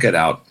talk it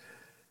out,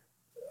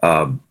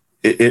 I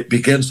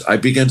begin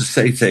to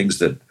say things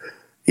that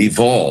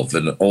evolve,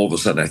 and all of a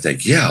sudden I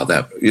think,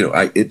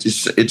 it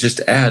just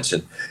adds.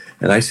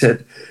 And I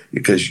said,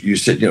 because you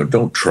said,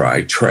 don't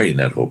train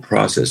that whole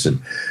process.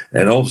 And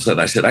all of a sudden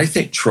I said, I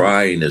think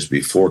trying is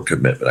before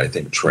commitment. I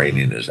think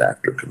training is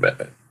after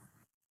commitment.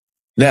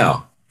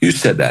 Now, you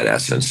said that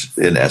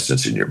in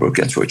essence in your book.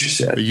 That's what you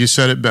said. You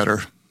said it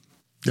better.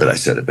 But I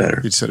said it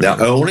better. You said it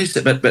better. I only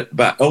said, but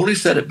I only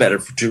said it better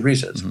for two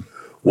reasons. Mm-hmm.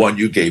 One,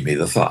 you gave me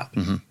the thought.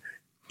 Mm-hmm.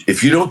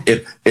 If you don't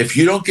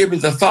give me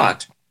the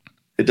thought,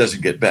 it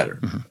doesn't get better.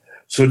 Mm-hmm.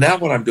 So now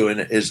what I'm doing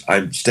is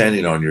I'm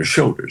standing on your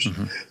shoulders.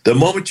 Mm-hmm. The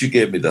moment you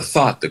gave me the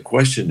thought, the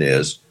question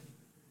is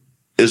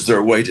there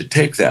a way to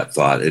take that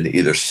thought and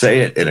either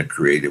say it in a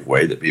creative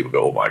way that people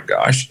go, oh my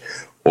gosh,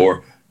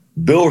 or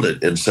build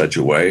it in such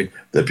a way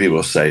that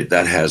people say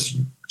that has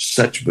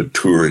such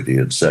maturity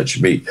and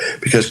such meat.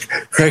 Because,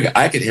 Craig,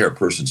 I can hear a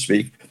person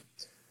speak,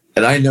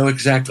 and I know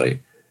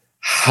exactly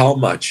how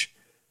much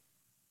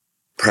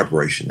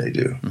preparation they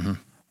do. Mm-hmm.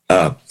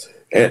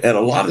 And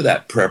a lot of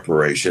that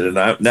preparation,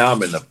 and now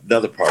I'm in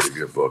another part of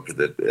your book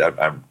that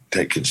I'm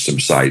taking some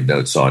side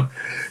notes on.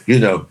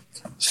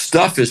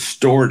 Stuff is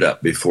stored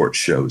up before it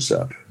shows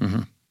up.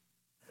 Mm-hmm.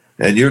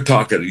 And you're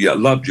talking, I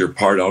loved your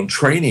part on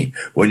training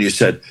when you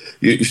said,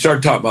 you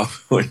started talking about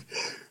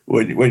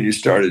when you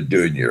started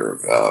doing your,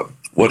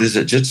 what is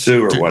it,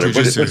 jitsu or whatever?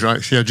 Jiu-jitsu,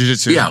 right? Yeah,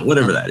 jiu-jitsu. Yeah,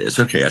 whatever that is.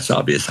 Okay, that's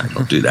obvious. I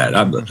don't do that.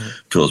 I'm the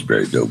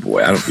Pillsbury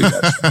Doughboy. I don't do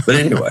that. But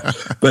anyway,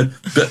 but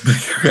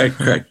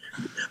correct.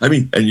 I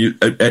mean,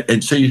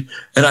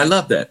 and I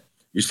love that.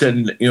 You said,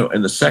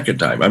 in the second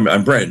time,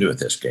 I'm brand new at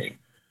this game.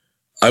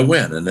 I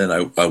win, and then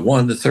I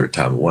won the third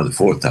time, I won the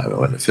fourth time, I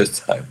won the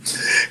fifth time,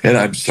 and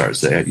I'm starting to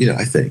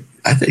say,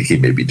 I think he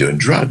may be doing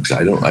drugs.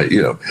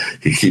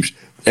 He keeps,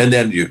 and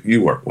then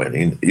you weren't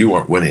winning. You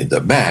weren't winning the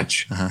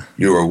match. Uh-huh.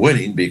 You were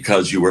winning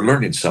because you were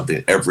learning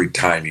something every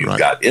time you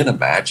got in a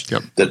match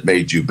that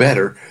made you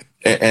better.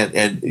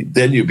 And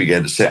then you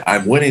began to say,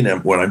 I'm winning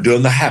when I'm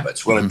doing the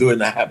habits. When I'm doing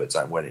the habits,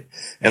 I'm winning.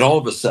 And all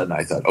of a sudden,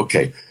 I thought,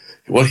 okay,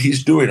 what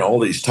he's doing all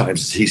these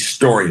times is he's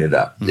storing it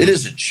up. Mm-hmm. It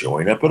isn't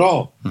showing up at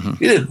all.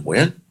 Mm-hmm. You didn't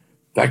win. In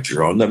fact,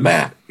 you're on the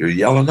mat. You're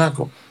yellow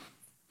knuckle.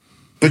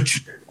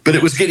 But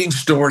it was getting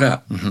stored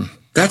up. Mm-hmm.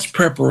 That's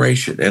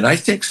preparation. And I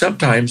think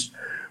sometimes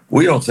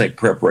we don't think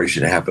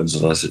preparation happens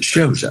unless it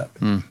shows up.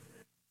 Mm.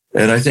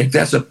 And I think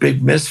that's a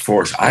big miss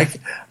for us.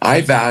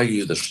 I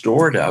value the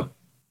stored up.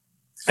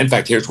 In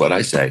fact, here's what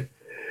I say.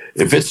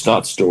 If it's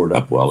not stored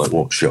up well, it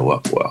won't show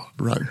up well.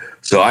 Right.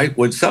 So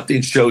when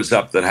something shows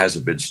up that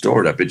hasn't been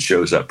stored up, it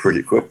shows up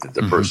pretty quick that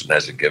the person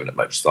hasn't given it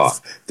much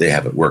thought. They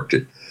haven't worked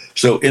it.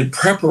 So in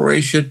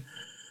preparation,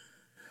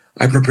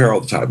 I prepare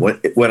all the time.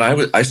 When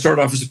I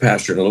started off as a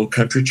pastor in a little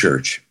country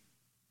church,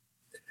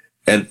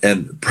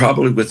 and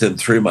probably within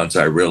 3 months,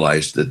 I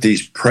realized that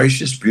these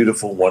precious,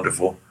 beautiful,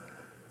 wonderful,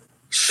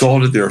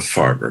 salt of the earth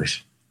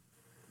farmers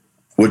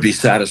would be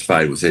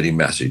satisfied with any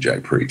message I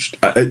preached.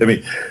 I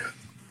mean,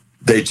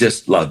 they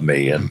just loved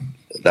me, and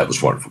that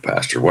was wonderful,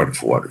 Pastor.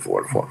 Wonderful, wonderful,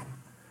 wonderful.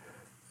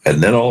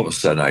 And then all of a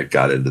sudden, I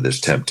got into this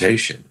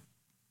temptation.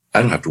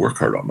 I don't have to work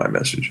hard on my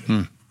message.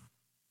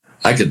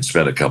 I can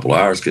spend a couple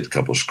hours, get a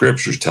couple of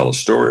scriptures, tell a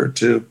story or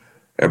two.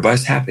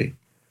 Everybody's happy.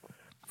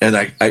 And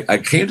I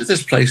came to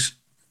this place,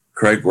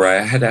 Craig, where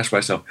I had to ask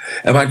myself,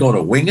 am I going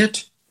to wing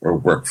it or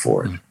work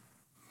for it?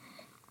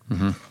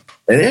 Mm-hmm.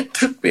 And it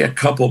took me a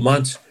couple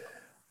months.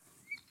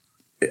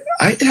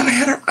 I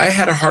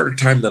had a harder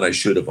time than I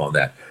should have on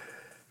that,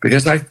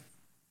 because I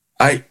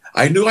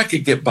knew I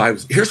could get by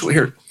with. Here's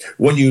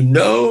when you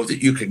know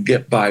that you can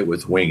get by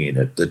with winging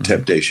it, the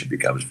temptation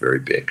becomes very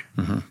big.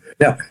 Mm-hmm.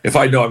 Now, if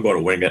I know I'm going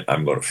to wing it,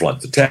 I'm going to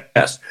flunk the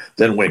test,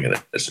 then winging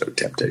it is no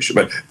temptation.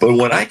 But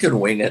when I can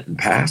wing it and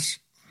pass,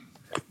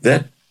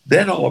 then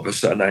all of a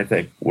sudden I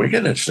think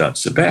winging it's not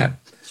so bad.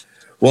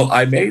 Well,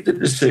 I made the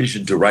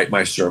decision to write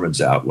my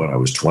sermons out when I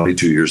was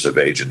 22 years of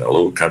age in a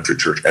little country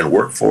church and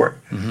work for it.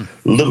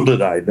 Mm-hmm. Little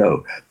did I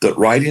know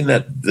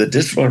that the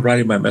discipline of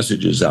writing my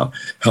messages out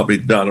helped me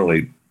not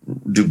only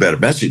do better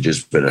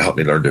messages, but it helped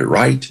me learn to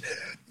write.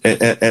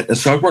 And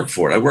so I worked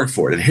for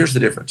it. And here's the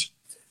difference.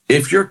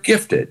 If you're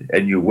gifted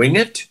and you wing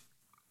it,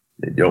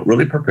 and you don't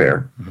really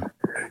prepare,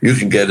 you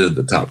can get into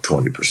the top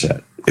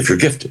 20% if you're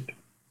gifted.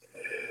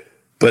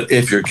 But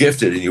if you're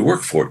gifted and you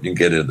work for it, you can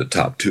get into the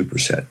top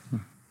 2%.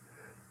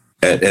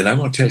 And I'm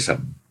going to tell you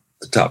something.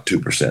 The top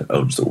 2%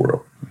 owns the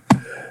world,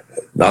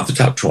 not the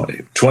top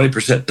 20.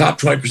 20%, top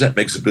 20%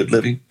 makes a good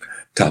living.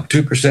 Top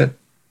 2%,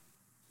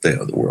 they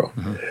own the world.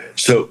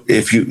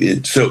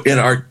 Mm-hmm. So in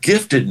our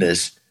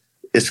giftedness,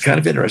 it's kind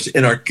of interesting.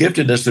 In our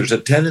giftedness, there's a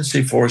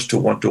tendency for us to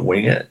want to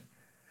wing it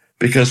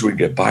because we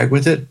get by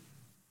with it.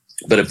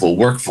 But if we'll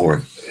work for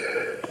it,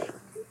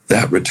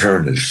 that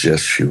return is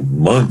just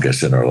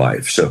humongous in our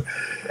life. So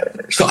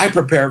I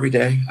prepare every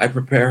day. I'm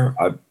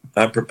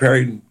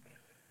preparing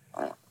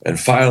and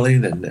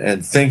filing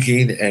and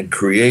thinking and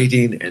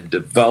creating and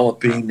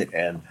developing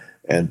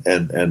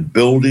and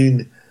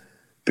building,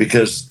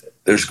 because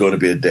there's going to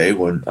be a day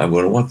when I'm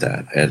going to want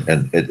that.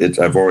 And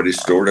I've already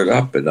stored it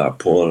up and I'm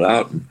pulling it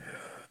out. And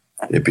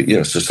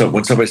so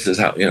when somebody says,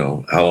 how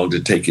long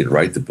did it take you to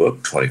write the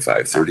book?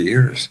 25, 30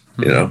 years,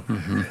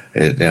 Mm-hmm.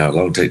 And now how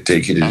long did it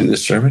take you to do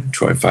this sermon?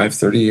 25,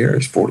 30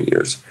 years, 40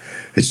 years.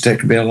 It's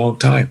taken me a long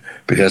time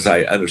because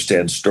I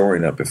understand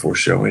storing up before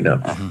showing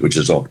up, which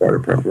is all part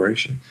of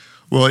preparation.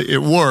 Well, it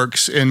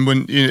works.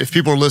 And if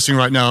people are listening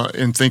right now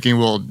and thinking,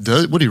 well,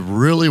 would he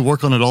really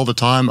work on it all the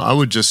time? I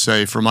would just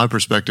say, from my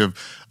perspective,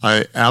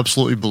 I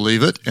absolutely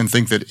believe it and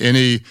think that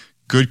any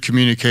good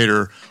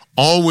communicator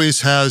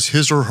always has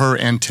his or her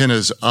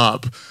antennas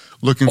up,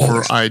 looking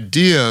for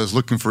ideas,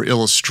 looking for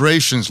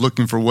illustrations,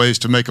 looking for ways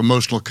to make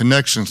emotional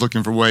connections,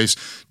 looking for ways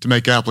to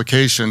make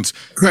applications.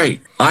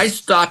 Great. I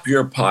stop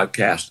your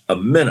podcast a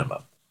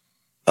minimum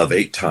of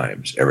 8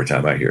 times every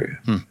time I hear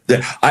you.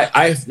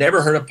 I've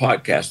never heard a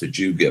podcast that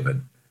you've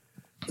given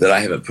that I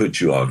haven't put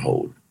you on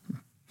hold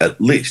at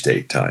least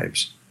 8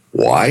 times.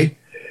 Why?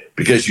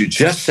 Because you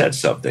just said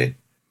something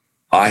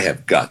I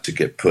have got to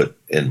get put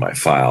in my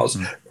files,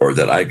 or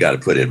that I got to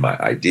put in my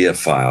idea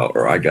file,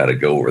 or I got to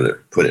go over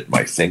there, put it in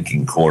my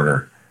thinking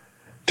corner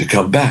to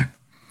come back.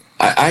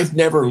 I've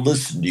never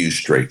listened to you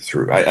straight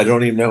through. I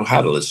don't even know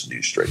how to listen to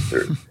you straight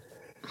through.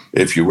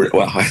 If you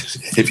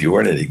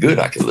weren't any good,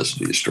 I could listen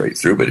to you straight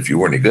through. But if you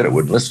weren't any good, I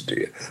wouldn't listen to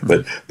you.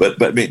 But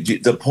I mean,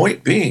 the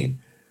point being,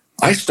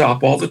 I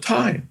stop all the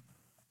time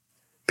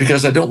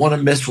because I don't want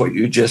to miss what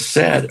you just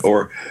said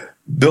or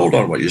build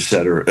on what you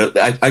said. Or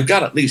I've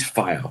got to at least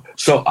file.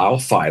 So I'll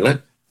file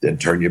it, then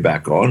turn you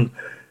back on.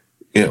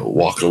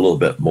 Walk a little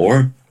bit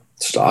more,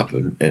 stop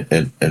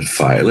and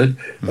file it,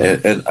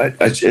 and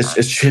it's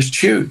just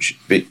huge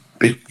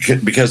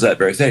because of that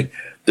very thing.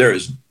 There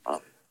is.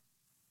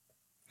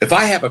 If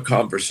I have a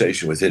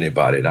conversation with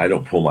anybody and I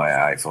don't pull my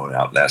iPhone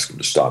out and ask them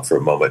to stop for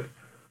a moment,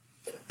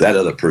 that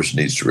other person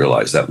needs to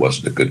realize that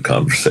wasn't a good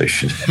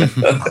conversation.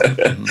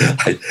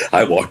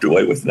 I walked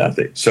away with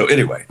nothing. So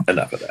anyway,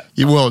 enough of that.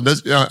 Well,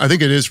 I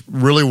think it is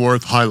really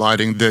worth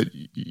highlighting that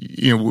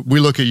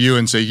we look at you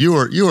and say you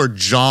are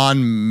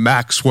John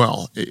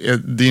Maxwell,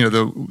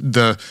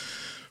 the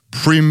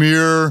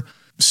premier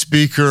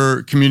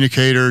speaker,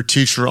 communicator,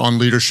 teacher on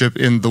leadership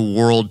in the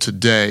world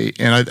today.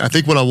 And I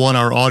think what I want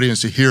our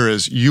audience to hear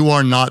is you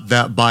are not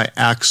that by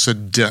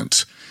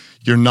accident.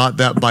 You're not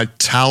that by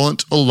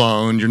talent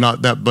alone. You're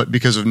not that but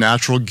because of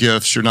natural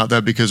gifts. You're not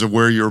that because of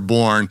where you're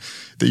born.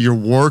 That you're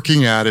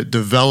working at it,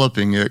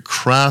 developing it,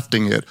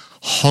 crafting it,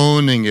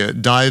 honing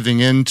it,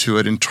 diving into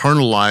it,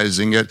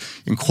 internalizing it,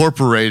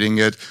 incorporating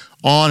it,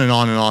 on and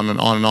on and on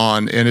and on and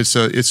on. And it's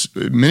in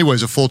many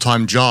ways a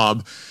full-time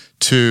job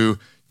to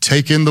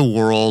take in the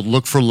world,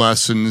 look for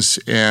lessons,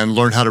 and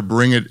learn how to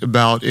bring it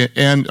about.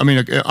 And I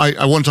mean,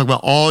 I want to talk about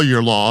all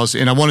your laws,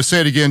 and I want to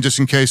say it again just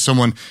in case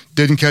someone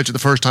didn't catch it the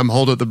first time.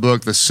 Hold up the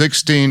book, the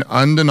 16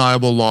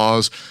 Undeniable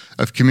Laws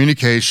of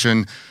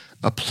Communication.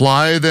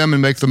 Apply them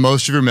and make the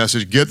most of your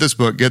message. Get this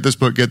book, get this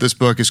book, get this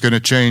book. It's going to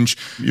change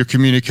your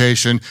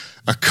communication.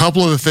 A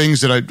couple of the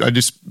things that I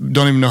just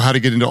don't even know how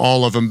to get into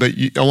all of them, but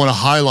I want to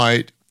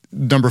highlight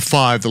number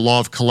 5, the law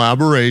of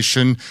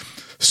collaboration.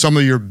 Some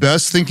of your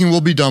best thinking will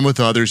be done with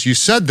others. You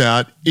said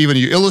that, even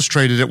you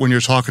illustrated it when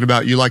you're talking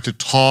about you like to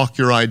talk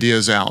your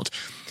ideas out.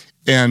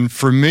 And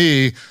for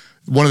me,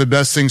 one of the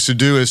best things to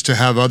do is to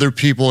have other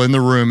people in the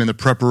room in the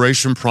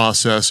preparation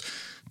process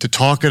to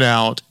talk it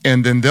out,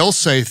 and then they'll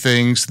say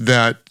things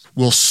that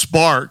will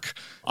spark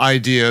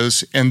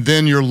ideas. And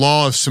then your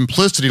law of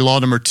simplicity, law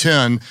number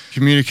 10,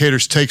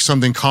 communicators take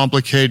something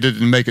complicated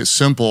and make it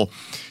simple.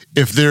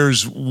 If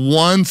there's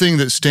one thing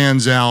that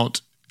stands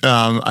out,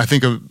 I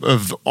think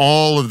of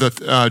all of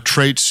the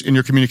traits in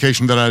your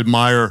communication that I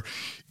admire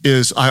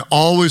is I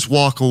always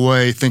walk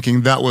away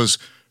thinking that was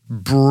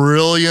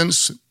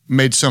brilliance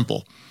made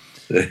simple.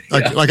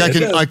 I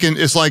can,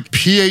 it's like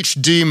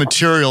PhD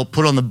material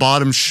put on the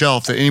bottom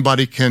shelf that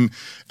anybody can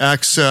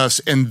access.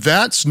 And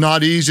that's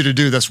not easy to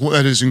do.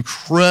 That is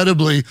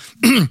incredibly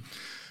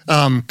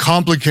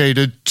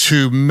complicated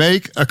to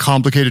make a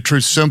complicated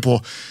truth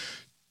simple.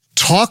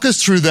 Talk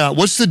us through that.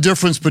 What's the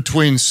difference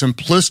between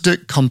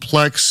simplistic,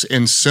 complex,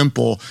 and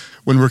simple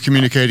when we're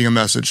communicating a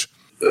message?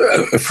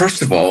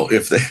 First of all,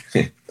 if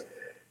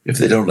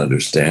they don't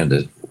understand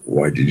it,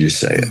 why did you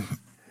say it?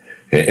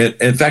 And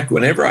in fact,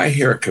 whenever I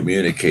hear a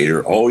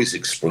communicator always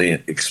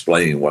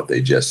explaining what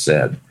they just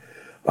said,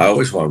 I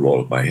always want to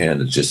roll up my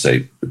hand and just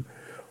say,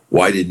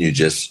 why didn't you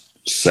just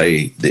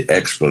say the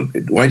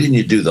explanation? Why didn't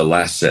you do the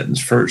last sentence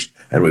first?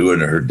 And we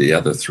wouldn't have heard the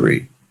other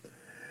 3.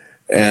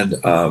 And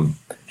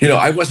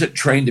I wasn't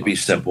trained to be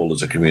simple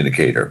as a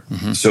communicator,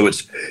 so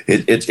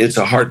it's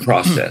a hard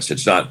process.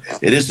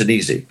 It isn't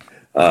easy.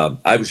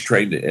 I was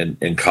trained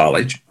in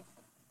college,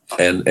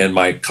 and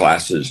my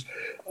classes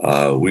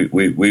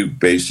we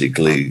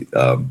basically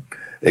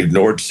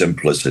ignored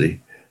simplicity.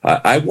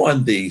 I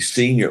won the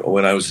senior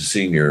when I was a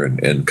senior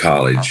in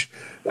college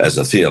as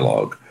a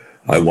theologue.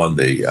 I won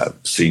the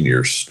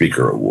senior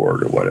speaker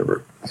award or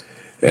whatever.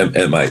 And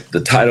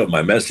the title of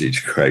my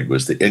message, Craig,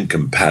 was The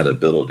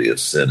Incompatibility of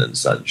Sin and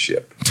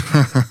Sonship.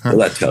 Well,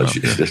 that tells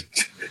you.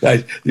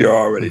 You're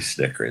already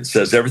snickering. It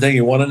says everything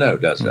you want to know,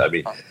 doesn't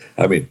it?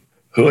 I mean,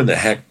 who in the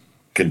heck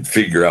can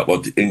figure out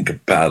what the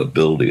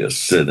incompatibility of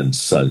sin and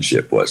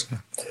sonship was?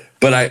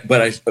 But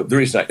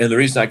the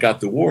reason I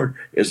got the award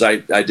is I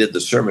did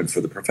the sermon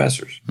for the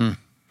professors.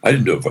 I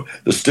didn't do it for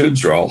the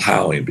students. Are all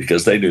howling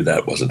because they knew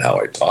that wasn't how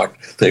I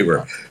talked. They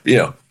were,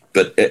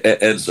 But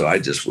and so I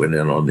just went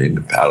in on the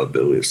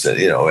incompatibility of sin.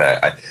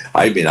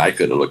 I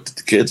could have looked at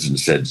the kids and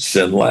said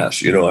sin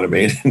less. You know what I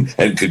mean?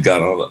 And could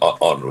got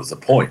on with the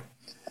point.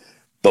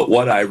 But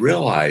what I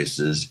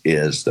realized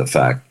is the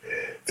fact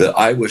that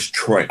I was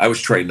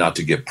trained not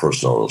to give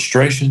personal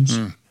illustrations.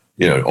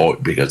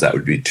 Because that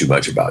would be too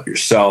much about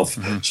yourself.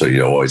 So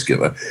you always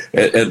give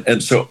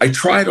and so I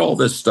tried all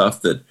this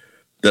stuff that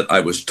I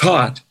was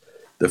taught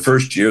the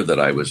first year that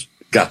I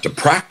got to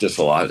practice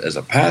a lot as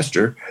a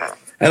pastor.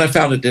 And I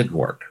found it didn't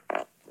work.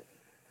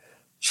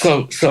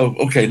 So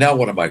okay, now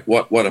what am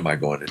I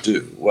going to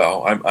do?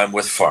 Well, I'm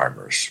with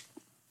farmers,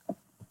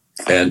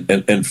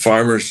 and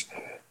farmers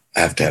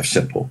have to have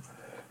simple.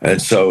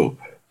 And so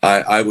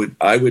I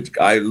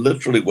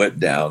literally went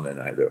down,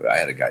 and I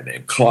had a guy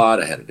named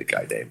Claude, I had a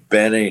guy named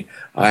Benny,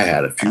 I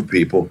had a few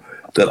people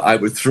that I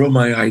would throw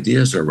my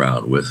ideas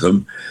around with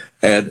them,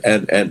 and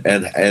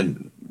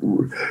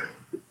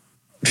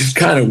just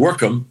kind of work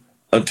them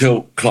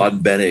until Claude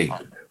and Benny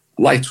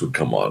lights would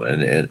come on,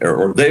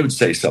 or they would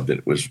say something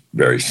that was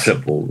very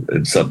simple,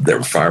 and they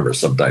were farmers,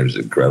 sometimes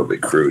incredibly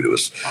crude.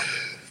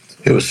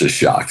 It was a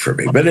shock for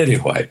me. But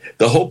anyway,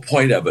 the whole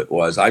point of it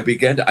was I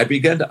began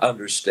to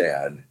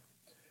understand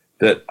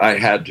that I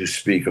had to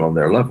speak on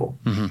their level.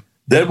 Mm-hmm.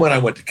 Then when I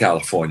went to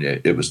California,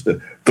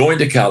 going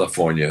to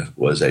California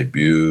was a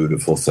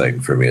beautiful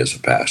thing for me as a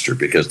pastor,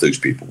 because those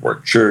people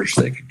weren't church,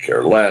 they could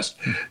care less,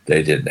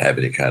 they didn't have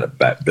any kind of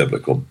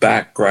biblical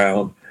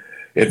background.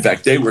 In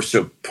fact, they were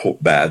so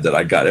bad that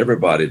I got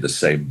everybody the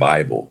same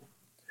Bible.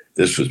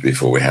 This was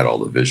before we had all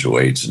the visual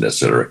aids and et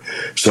cetera.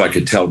 So I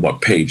could tell them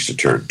what page to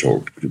turn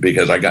toward,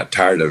 because I got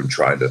tired of them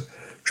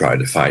trying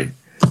to find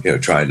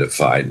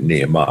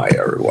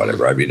Nehemiah or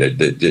whatever. I mean,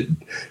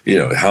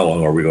 how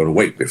long are we going to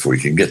wait before we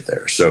can get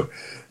there? So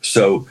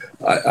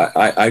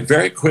I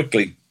very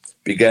quickly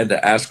began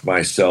to ask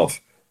myself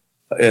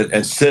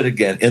and sit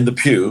again in the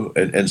pew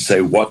and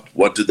say,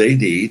 what do they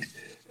need,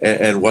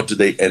 and what do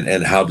they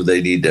and how do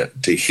they need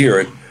to hear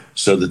it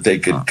so that they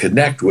can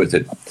connect with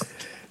it.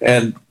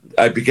 And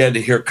I began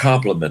to hear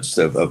compliments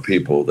of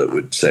people that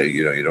would say,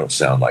 you don't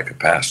sound like a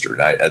pastor.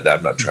 And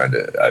I'm not trying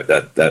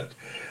to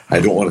I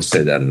don't want to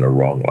say that in a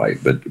wrong light,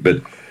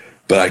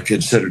 but I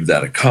considered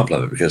that a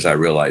compliment, because I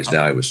realized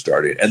now I was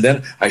starting. And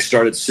then I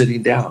started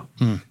sitting down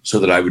so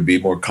that I would be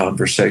more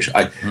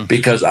conversational.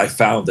 Because I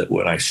found that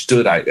when I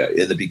stood,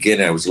 in the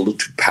beginning, I was a little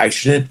too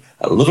passionate,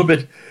 a little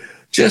bit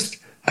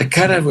I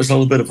kind of was a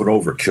little bit of an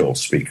overkill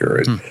speaker.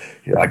 And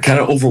I kind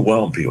of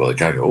overwhelmed people. They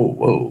kind of go, oh,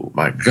 whoa,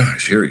 my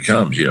gosh, here he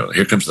comes.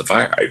 Here comes the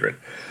fire hydrant.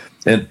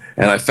 And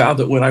I found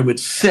that when I would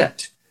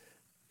sit,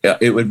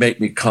 it would make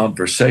me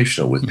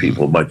conversational with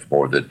people much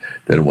more than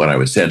when I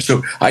was in.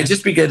 So I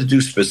just began to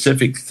do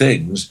specific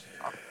things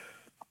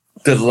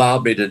that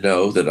allowed me to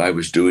know that I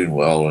was doing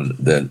well, and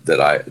that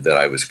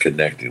I was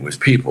connecting with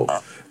people.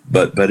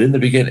 But in the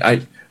beginning,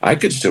 I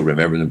could still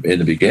remember in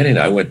the beginning,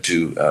 I went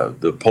to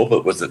the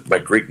pulpit with my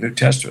Greek New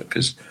Testament,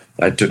 because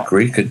I took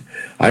Greek, and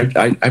I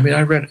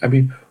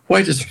read.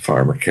 Why does a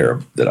farmer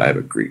care that I have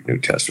a Greek New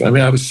Testament?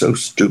 I was so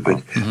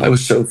stupid. I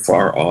was so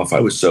far off. I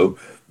was so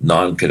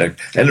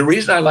non-connected. And the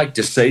reason I like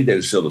to say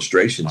those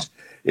illustrations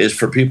is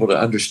for people to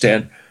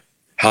understand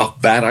how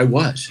bad I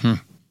was.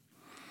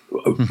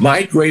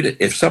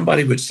 If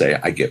somebody would say,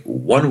 I get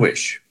one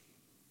wish,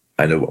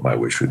 I know what my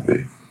wish would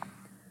be.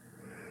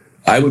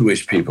 I would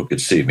wish people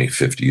could see me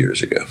 50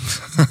 years ago.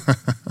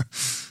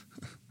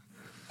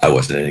 I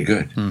wasn't any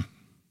good.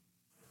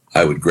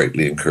 I would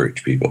greatly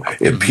encourage people.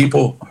 If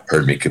people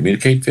heard me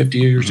communicate 50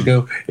 years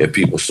ago, if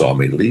people saw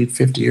me lead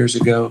 50 years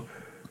ago,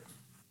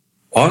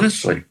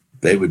 honestly,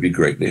 they would be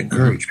greatly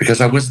encouraged,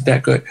 because I wasn't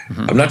that good.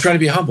 I'm not trying to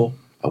be humble.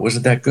 I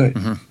wasn't that good.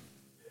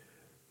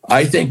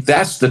 I think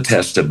that's the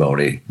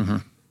testimony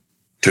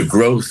to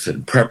growth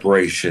and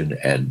preparation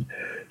and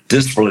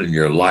discipline in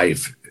your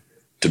life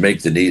to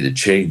make the needed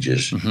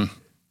changes. And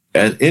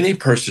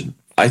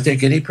I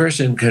think any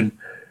person can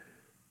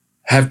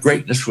have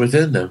greatness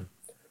within them,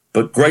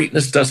 but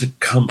greatness doesn't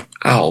come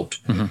out,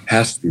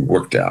 has to be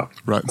worked out.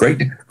 Right.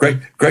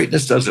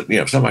 Greatness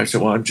doesn't, somebody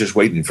said, well, I'm just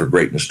waiting for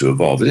greatness to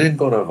evolve. It ain't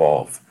going to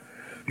evolve.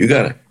 You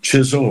got to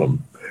chisel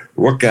and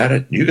work at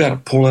it. You got to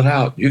pull it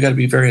out. You got to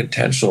be very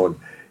intentional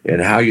in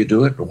how you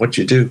do it and what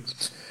you do.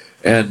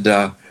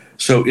 And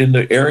so in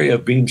the area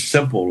of being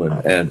simple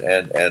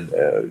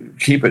and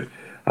keep it,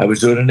 I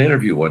was doing an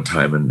interview one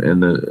time,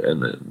 and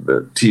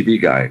the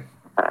TV guy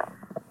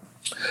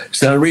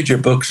said, I read your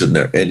books, and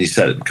he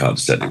said it in a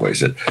condescending way. He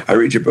said, I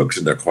read your books,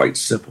 and they're quite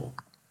simple.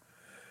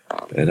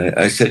 And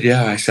I said,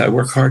 yeah. I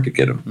work hard to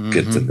get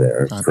them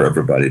there for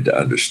everybody to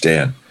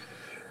understand.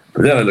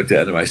 But then I looked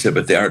at him, I said,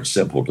 but they aren't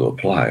simple to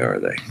apply, are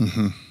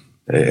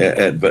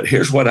they? But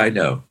here's what I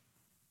know.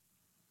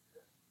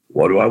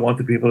 What do I want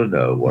the people to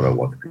know? What I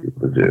want the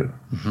people to do?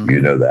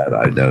 You know that.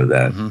 I know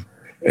that.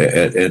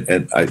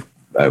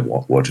 And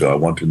what do I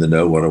want them to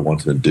know? What I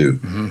want them to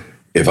do?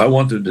 If I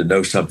want them to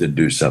know something,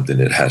 do something,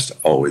 it has to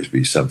always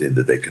be something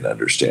that they can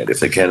understand.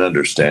 If they can't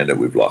understand it,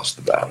 we've lost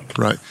the battle.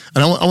 Right.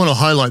 And I want to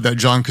highlight that,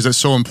 John, because that's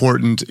so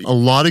important. A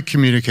lot of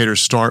communicators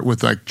start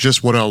with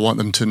just what I want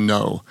them to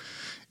know.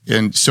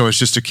 And so it's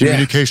just a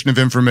communication of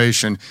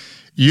information.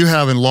 You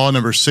have in law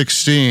number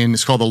 16,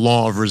 it's called the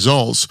law of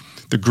results.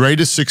 The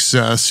greatest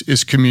success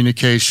is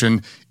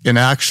communication in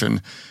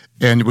action.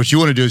 And what you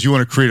want to do is you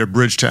want to create a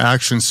bridge to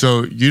action.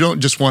 So you don't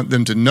just want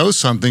them to know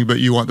something, but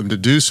you want them to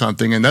do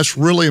something. And that's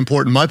really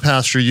important. My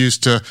pastor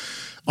used to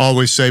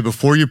always say,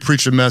 before you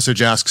preach a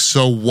message, ask,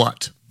 so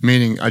what?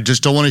 meaning I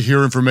just don't want to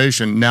hear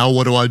information. Now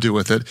what do I do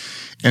with it?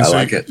 And I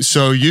like it.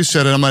 So you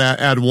said, and I'm going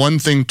to add one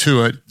thing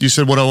to it. You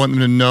said what I want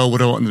them to know,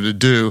 what I want them to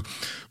do.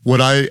 What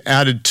I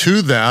added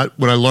to that,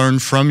 what I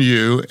learned from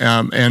you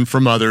and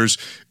from others,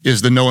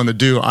 is the know and the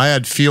do. I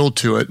add feel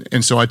to it.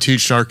 And so I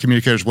teach our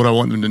communicators what I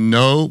want them to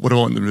know, what I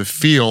want them to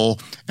feel,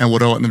 and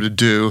what I want them to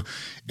do.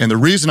 And the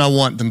reason I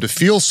want them to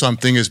feel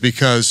something is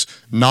because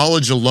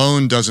knowledge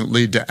alone doesn't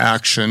lead to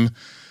action,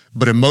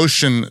 but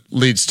emotion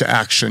leads to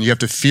action. You have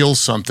to feel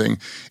something.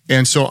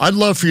 And so I'd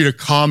love for you to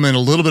comment a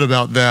little bit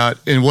about that.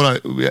 And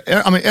what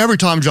I mean, every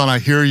time, John, I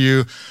hear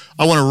you,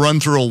 I want to run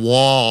through a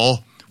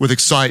wall with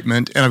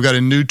excitement, and I've got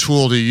a new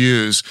tool to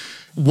use.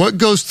 What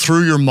goes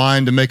through your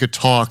mind to make a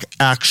talk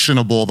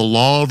actionable? The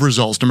law of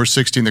results, number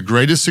 16, the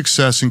greatest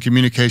success in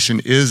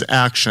communication is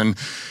action.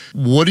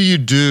 What do you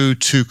do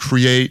to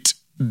create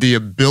the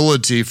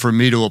ability for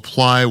me to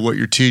apply what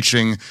you're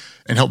teaching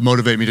and help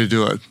motivate me to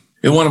do it?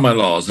 In one of my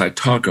laws, I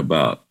talk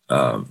about,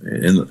 I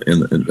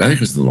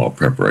think it's the law of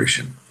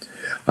preparation.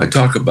 I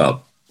talk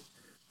about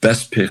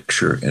best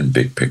picture and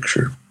big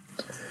picture.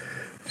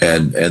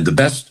 And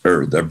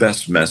the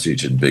best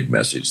message and big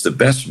message. The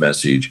best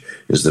message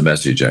is the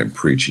message I'm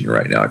preaching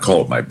right now. I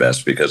call it my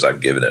best because I'm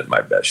giving it my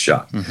best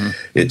shot. Mm-hmm.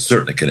 It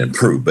certainly can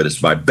improve, but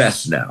it's my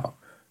best now.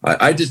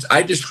 I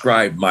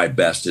describe my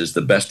best as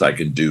the best I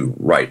can do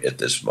right at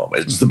this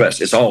moment. It's the best.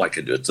 It's all I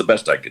can do. It's the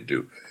best I can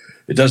do.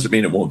 It doesn't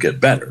mean it won't get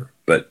better,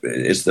 but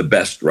it's the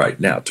best right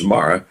now.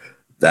 Tomorrow,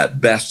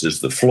 that best is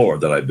the floor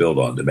that I build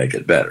on to make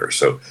it better.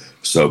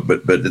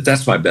 But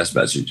that's my best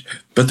message.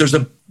 But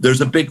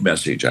there's a big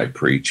message I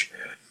preach,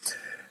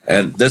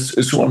 and this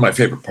is one of my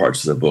favorite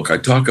parts of the book. I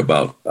talk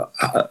about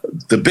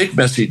the big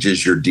message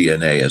is your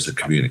DNA as a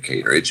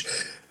communicator. It's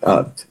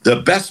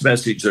the best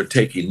message they're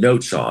taking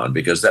notes on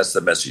because that's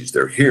the message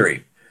they're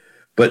hearing.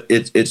 But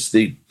it's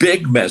the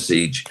big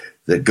message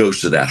that goes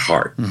to that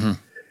heart. Mm-hmm.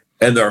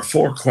 And there are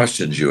 4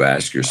 questions you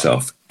ask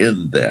yourself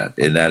in that,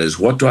 and that is,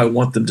 what do I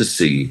want them to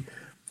see?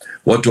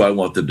 What do I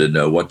want them to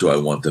know? What do I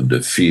want them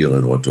to feel?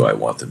 And what do I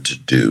want them to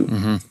do?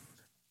 Mm-hmm.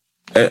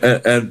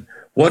 And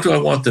what do I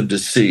want them to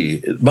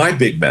see? My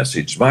big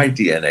message, my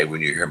DNA,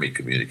 when you hear me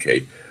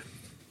communicate,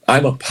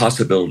 I'm a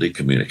possibility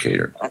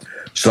communicator.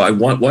 So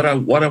what I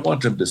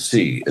want them to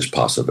see is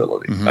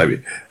possibility. Mm-hmm. I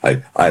mean,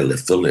 I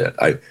lift the lid.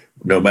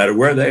 No matter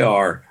where they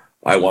are,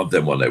 I want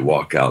them when they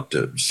walk out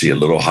to see a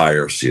little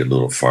higher, see a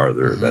little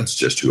farther. Mm-hmm. That's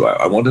just who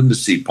I want them to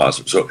see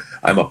possible. So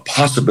I'm a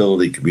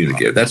possibility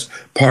communicator. That's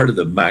part of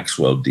the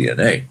Maxwell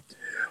DNA.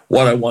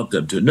 What I want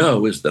them to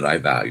know is that I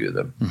value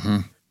them. Mm-hmm.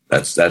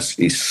 That's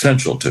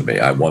essential to me.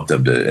 I want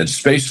them to, and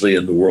especially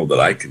in the world that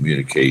I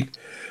communicate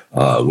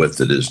with,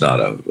 that is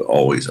not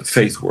always a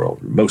faith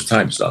world. Most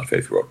times it's not a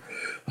faith world.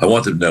 I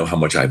want them to know how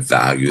much I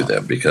value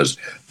them, because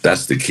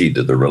that's the key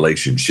to the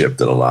relationship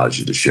that allows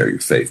you to share your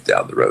faith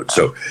down the road.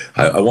 So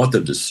I want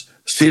them to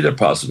see their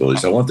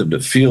possibilities. I want them to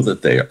feel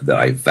that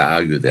I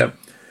value them,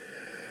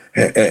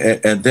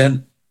 and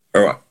then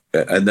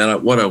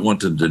what I want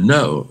them to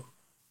know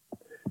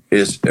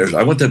is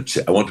I want them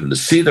to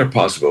see their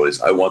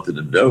possibilities. I want them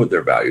to know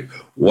their value.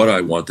 What I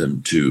want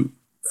them to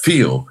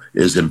feel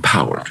is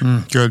empowered.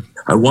 Good.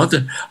 I want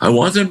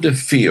them to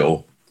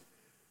feel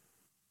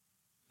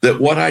that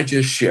what I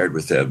just shared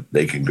with them,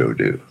 they can go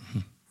do.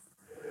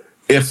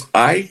 If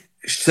I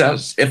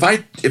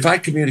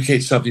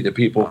communicate something to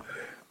people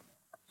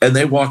and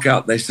they walk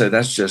out and they say,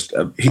 that's just,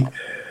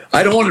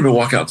 I don't want them to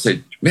walk out and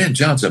say, man,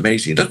 John's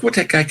amazing. Look what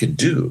that guy can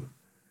do.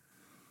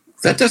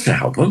 That doesn't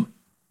help them.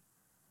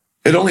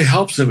 It only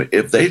helps them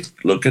if they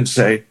look and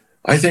say,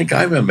 I think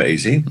I'm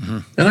amazing, mm-hmm.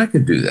 and I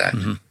can do that.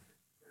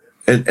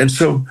 Mm-hmm. And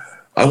so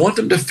I want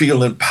them to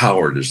feel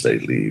empowered as they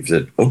leave,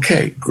 that,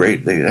 okay,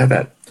 great, they have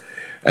that.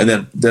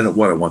 And then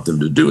what I want them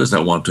to do is I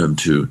want them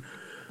to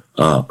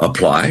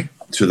apply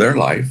to their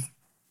life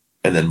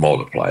and then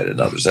multiply it in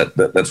others.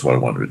 That's what I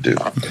want them to do.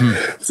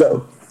 Mm-hmm.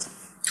 So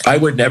I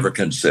would never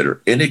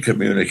consider any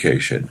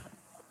communication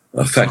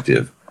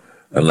effective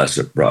unless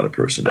it brought a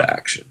person to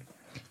action.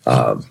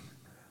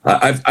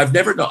 I've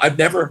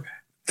never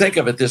think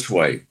of it this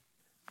way.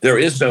 There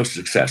is no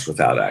success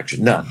without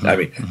action. None. I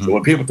mean, mm-hmm. So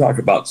when people talk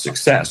about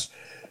success,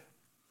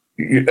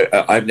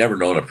 I've never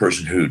known a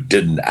person who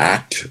didn't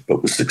act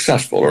but was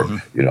successful, or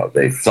mm-hmm.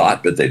 They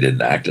thought but they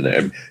didn't act.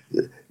 And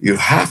you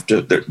have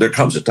to. There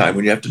comes a time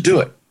when you have to do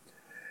it.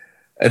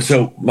 And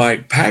so my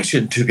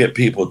passion to get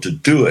people to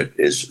do it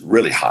is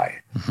really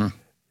high. Mm-hmm.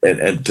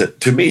 And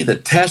to me, the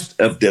test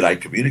of did I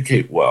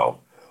communicate well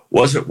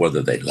wasn't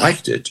whether they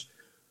liked it.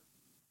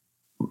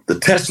 The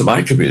test of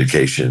my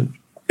communication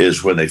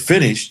is when they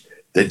finished,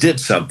 they did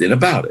something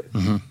about it.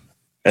 Mm-hmm.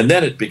 And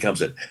then it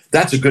becomes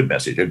that's a good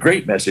message. A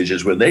great message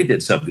is when they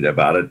did something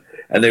about it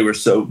and they were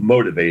so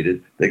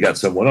motivated, they got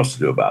someone else to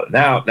do about it.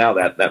 Now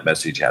that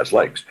message has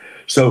legs.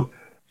 So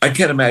I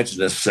can't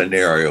imagine a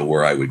scenario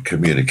where I would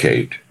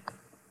communicate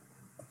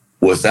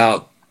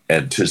without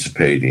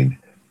anticipating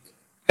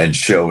and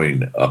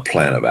showing a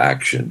plan of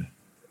action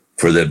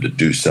for them to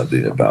do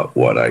something about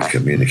what I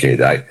communicate.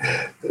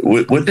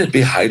 Wouldn't it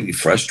be highly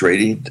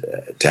frustrating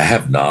to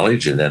have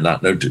knowledge and then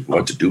not know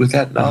what to do with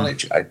that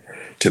knowledge?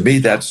 To me,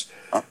 that's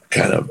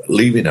kind of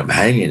leaving them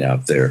hanging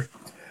out there.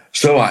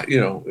 So,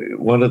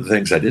 one of the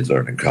things I did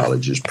learn in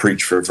college is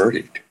preach for a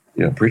verdict.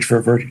 Preach for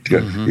a verdict.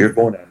 You're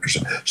going after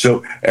something.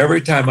 So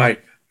every time I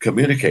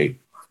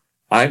communicate,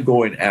 I'm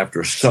going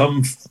after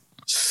some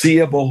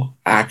seeable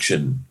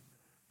action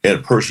in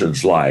a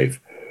person's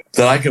life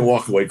that I can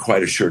walk away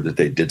quite assured that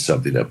they did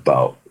something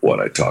about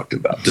what I talked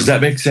about. Does that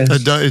make sense?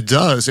 It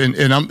does.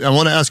 And I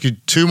want to ask you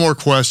two more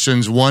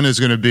questions. One is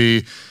going to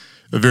be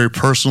a very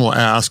personal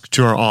ask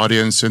to our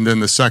audience. And then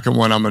the second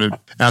one, I'm going to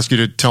ask you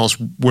to tell us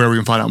where we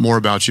can find out more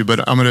about you.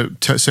 But I'm going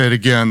to say it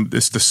again.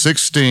 It's the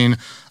 16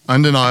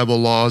 Undeniable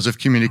Laws of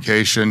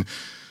Communication.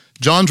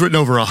 John's written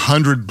over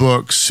 100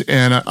 books,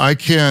 and I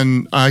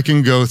can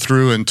go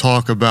through and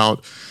talk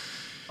about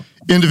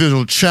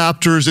individual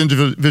chapters,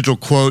 individual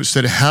quotes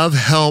that have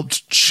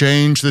helped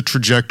change the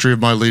trajectory of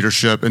my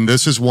leadership. And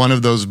this is one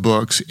of those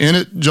books. In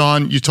it,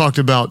 John, you talked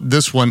about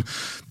this one,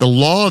 the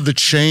law of the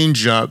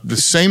change-up, the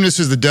sameness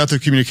is the death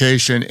of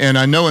communication. And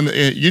I know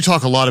you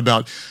talk a lot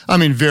about,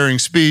 varying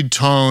speed,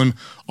 tone,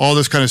 all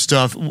this kind of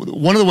stuff.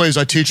 One of the ways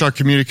I teach our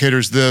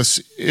communicators this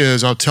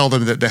is I'll tell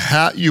them that the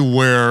hat you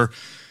wear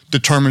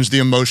determines the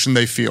emotion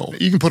they feel.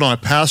 You can put on a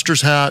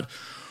pastor's hat,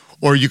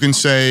 or you can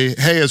say,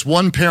 hey, as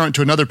one parent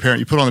to another parent,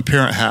 you put on a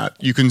parent hat.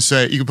 You can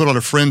put on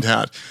a friend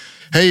hat.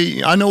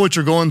 Hey, I know what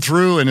you're going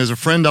through, and as a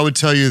friend, I would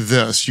tell you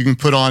this. You can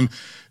put on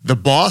the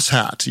boss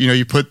hat.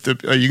 You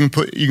can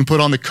put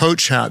on the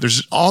coach hat.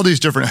 There's all these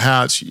different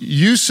hats.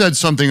 You said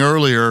something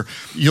earlier.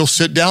 You'll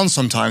sit down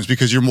sometimes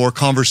because you're more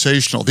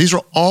conversational. These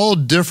are all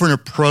different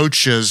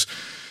approaches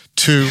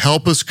to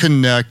help us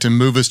connect and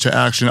move us to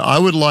action. I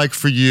would like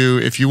for you,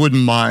 if you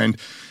wouldn't mind,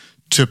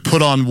 to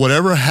put on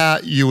whatever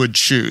hat you would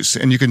choose,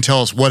 and you can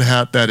tell us what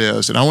hat that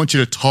is. And I want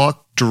you to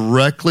talk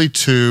directly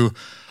to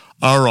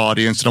our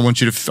audience, and I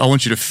want you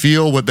to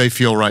feel what they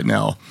feel right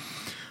now.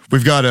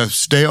 We've got a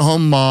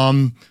stay-at-home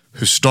mom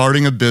who's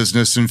starting a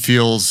business and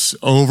feels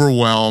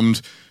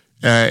overwhelmed,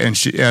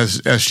 and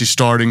as she's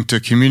starting to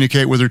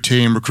communicate with her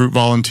team, recruit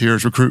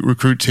volunteers,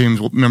 recruit team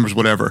members,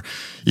 whatever.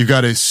 You've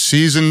got a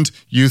seasoned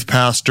youth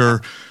pastor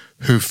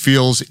who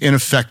feels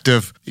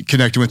ineffective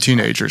connecting with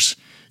teenagers.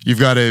 You've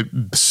got a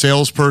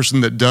salesperson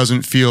that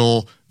doesn't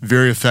feel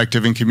very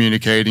effective in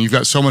communicating. You've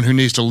got someone who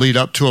needs to lead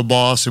up to a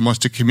boss and wants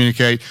to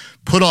communicate.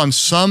 Put on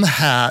some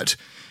hat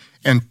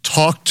and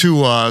talk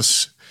to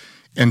us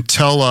and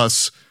tell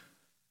us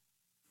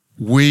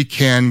we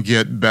can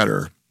get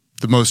better.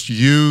 The most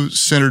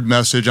you-centered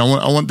message. I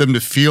want them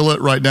to feel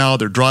it right now.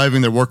 They're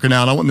driving, they're working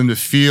out. I want them to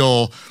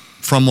feel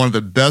from one of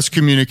the best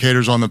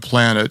communicators on the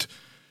planet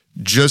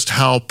just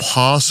how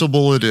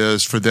possible it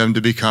is for them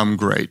to become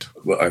great.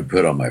 Well, I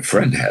put on my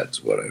friend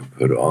hats, what I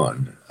put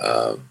on.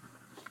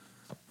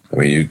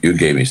 You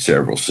gave me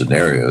several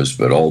scenarios,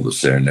 but all the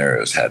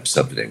scenarios had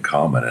something in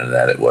common, and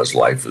that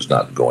life was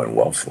not going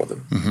well for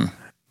them. Mm-hmm.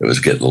 It was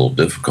getting a little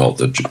difficult.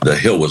 The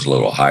hill was a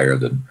little higher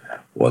than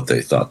what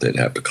they thought they'd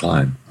have to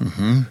climb.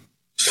 Mm-hmm.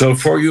 So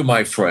for you,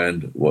 my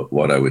friend,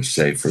 what I would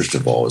say, first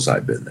of all, is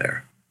I've been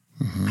there.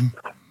 Mm-hmm.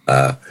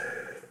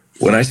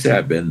 When I say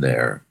I've been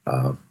there,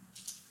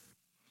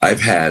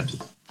 I've had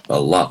a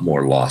lot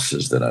more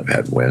losses than I've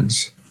had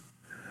wins.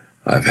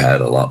 I've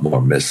had a lot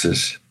more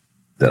misses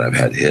than I've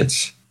had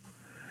hits.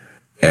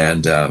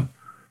 And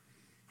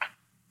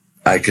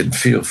I can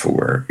feel for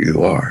where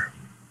you are,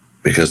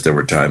 because there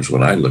were times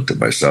when I looked at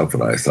myself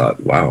and I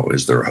thought, wow,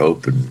 is there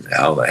hope? And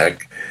how the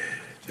heck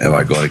am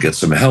I going to get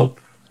some help?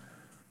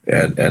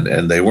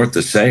 And they weren't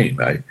the same.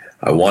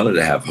 I wanted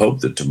to have hope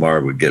that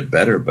tomorrow would get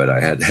better, but I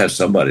had to have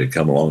somebody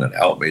come along and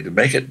help me to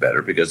make it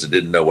better, because I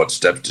didn't know what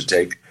steps to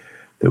take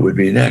that would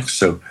be next.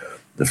 So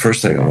the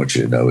first thing I want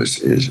you to know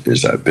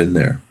is I've been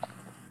there.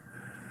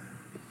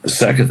 The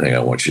second thing I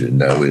want you to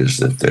know is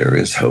that there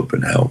is hope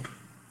and help.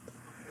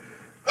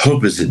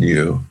 Hope is in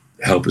you.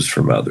 Help is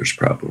from others,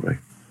 probably.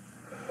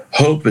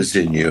 Hope is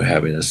in you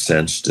having a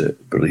sense to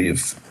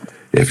believe,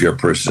 if you're a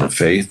person of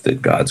faith,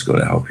 that God's going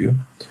to help you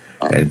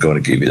and going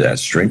to give you that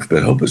strength.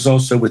 But hope is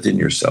also within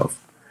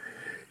yourself.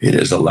 It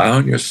is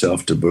allowing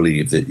yourself to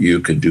believe that you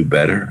can do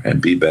better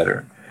and be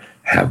better,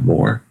 have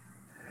more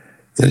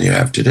than you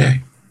have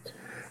today.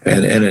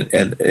 And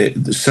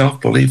the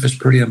self-belief is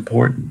pretty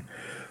important.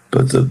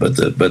 But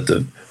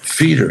the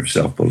feeder of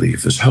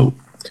self-belief is hope.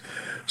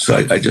 So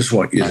I just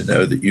want you to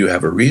know that you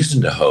have a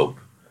reason to hope,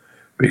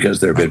 because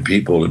there have been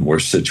people in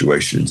worse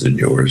situations than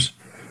yours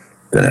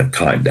that have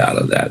climbed out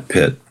of that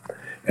pit,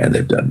 and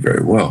they've done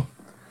very well.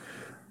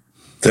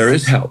 There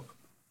is help.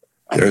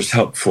 There is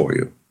help for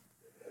you.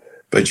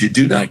 But you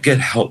do not get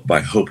help by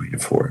hoping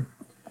for it.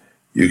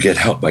 You get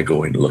help by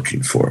going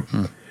looking for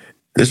it.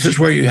 This is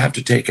where you have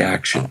to take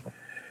action.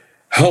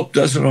 Help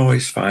doesn't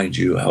always find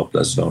you. Help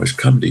doesn't always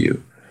come to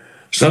you.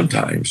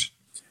 Sometimes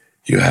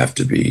you have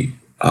to be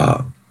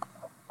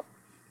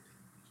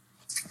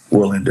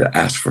willing to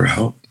ask for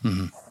help.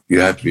 Mm-hmm.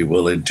 You have to be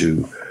willing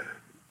to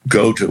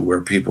go to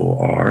where people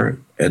are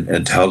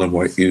and tell them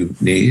what you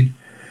need,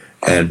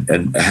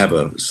 and have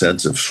a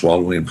sense of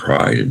swallowing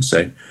pride and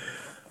saying,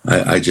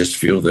 I just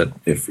feel that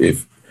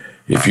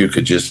if you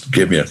could just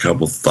give me a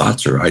couple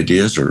thoughts or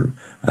ideas or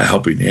a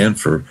helping hand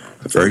for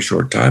a very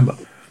short time,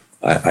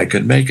 I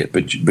could make it,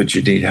 but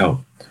you need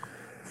help.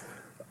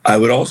 I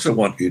would also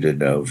want you to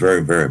know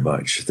very, very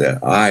much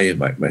that I, and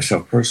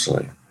myself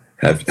personally,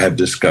 have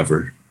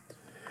discovered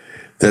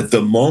that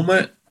the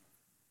moment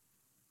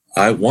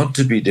I want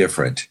to be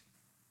different,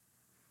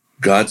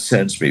 God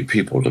sends me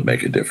people to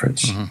make a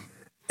difference,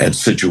 and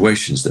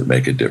situations that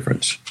make a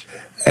difference,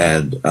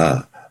 and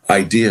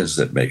ideas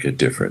that make a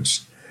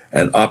difference,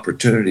 and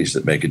opportunities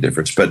that make a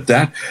difference. But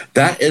that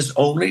is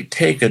only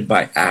taken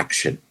by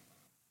action.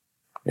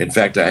 In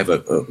fact, I have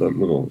a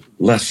little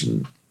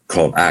lesson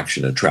called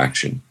Action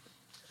Attraction.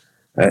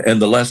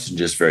 And the lesson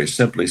just very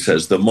simply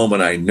says, the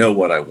moment I know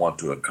what I want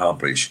to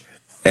accomplish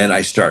and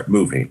I start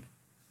moving,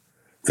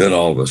 then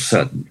all of a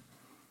sudden,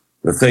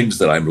 the things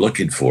that I'm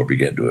looking for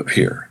begin to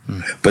appear.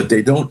 But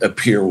they don't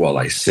appear while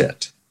I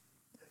sit.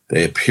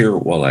 They appear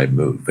while I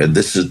move. And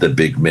this is the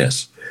big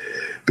miss.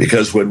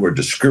 Because when we're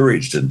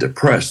discouraged and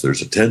depressed,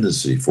 there's a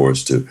tendency for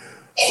us to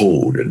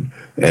hold and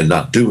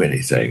not do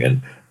anything.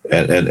 And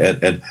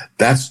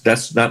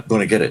that's not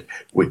going to get it.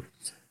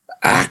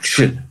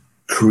 Action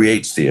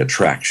creates the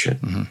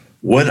attraction.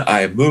 When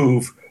I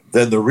move,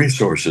 then the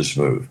resources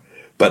move.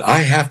 But I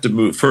have to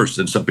move first.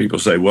 And some people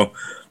say, well,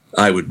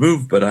 I would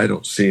move, but I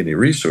don't see any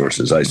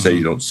resources. I say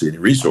you don't see any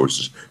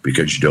resources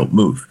because you don't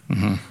move.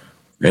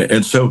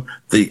 And so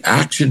the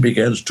action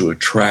begins to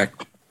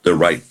attract the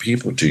right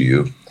people to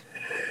you.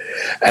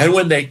 And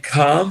when they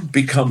come,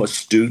 become a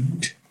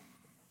student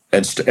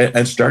and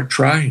start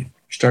trying,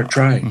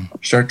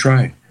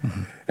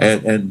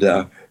 and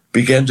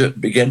begin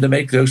to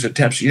make those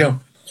attempts.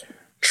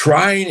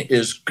 Trying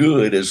is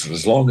good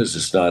as long as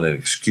it's not an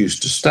excuse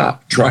to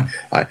stop.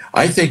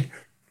 I think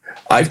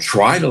I've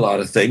tried a lot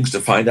of things to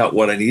find out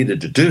what I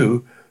needed to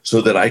do so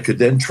that I could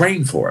then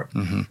train for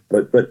it.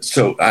 But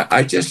so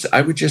I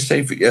would just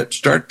say,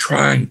 start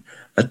trying,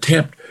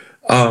 attempt,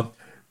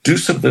 do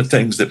some of the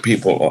things that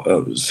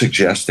people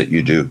suggest that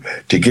you do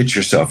to get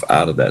yourself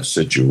out of that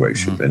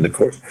situation. And of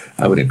course,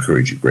 I would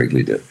encourage you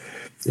greatly to,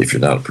 if you're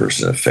not a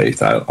person of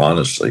faith,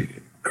 honestly,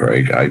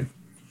 Craig,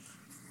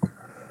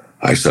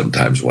 I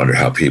sometimes wonder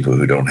how people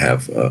who don't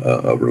have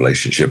a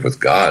relationship with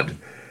God,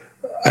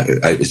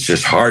 it's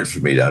just hard for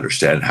me to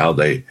understand how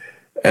they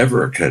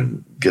ever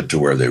can get to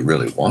where they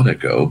really want to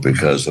go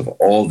because of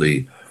all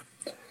the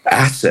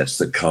assets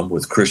that come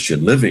with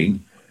Christian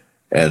living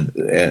and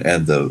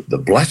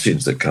the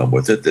blessings that come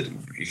with it. That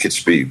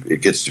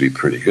it gets to be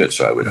pretty good.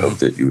 So I would hope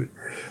that you would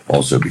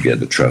also begin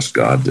to trust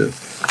God to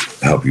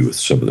help you with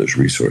some of those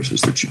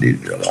resources that you need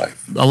in your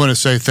life. I want to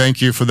say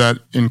thank you for that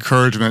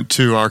encouragement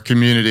to our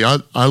community. I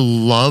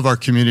love our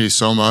community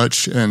so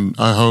much, and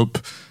I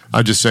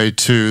just say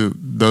to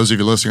those of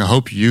you listening, I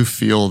hope you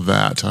feel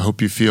that. I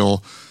hope you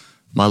feel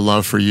my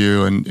love for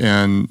you.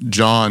 And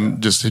John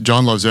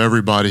loves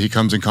everybody he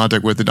comes in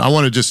contact with. And I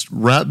want to just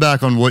wrap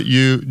back on what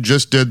you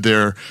just did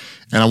there,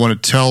 and I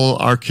want to tell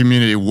our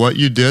community what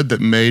you did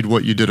that made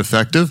what you did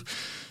effective.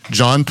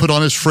 John put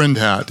on his friend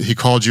hat. He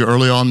called you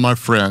early on my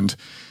friend.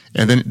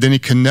 And then he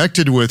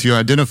connected with you,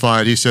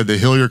 identified. He said, the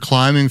hill you're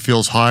climbing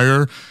feels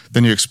higher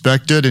than you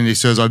expected. And he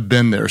says, I've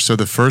been there. So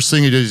the first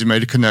thing he did is he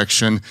made a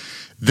connection.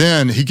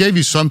 Then he gave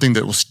you something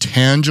that was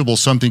tangible,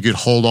 something you could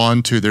hold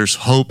on to. There's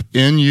hope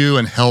in you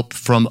and help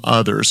from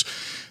others.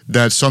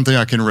 That's something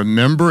I can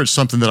remember. It's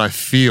something that I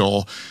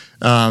feel.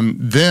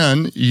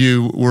 Then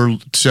you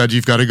said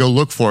you've got to go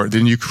look for it.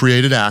 Then you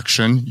created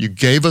action. You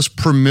gave us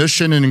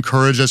permission and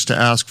encouraged us to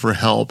ask for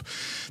help.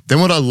 Then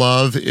what I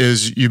love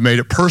is you made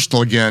it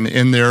personal again.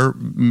 In there,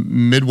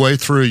 midway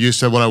through, you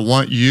said, what I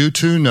want you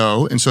to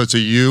know. And so it's a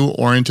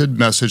you-oriented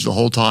message the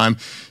whole time.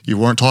 You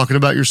weren't talking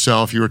about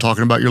yourself. You were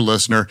talking about your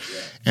listener.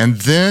 And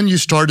then you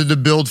started to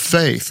build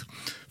faith.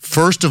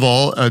 First of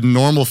all, a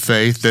normal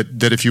faith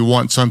that if you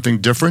want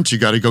something different, you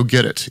got to go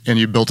get it. And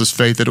you built this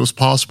faith that it was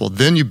possible.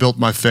 Then you built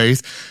my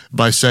faith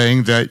by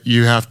saying that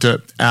you have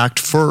to act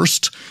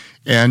first,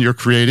 and you're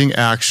creating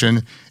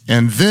action.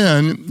 And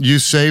then you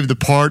saved the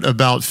part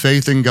about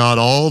faith in God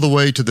all the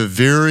way to the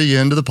very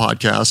end of the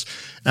podcast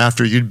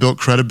after you'd built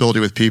credibility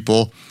with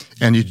people.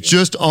 And you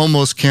just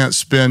almost can't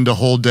spend a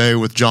whole day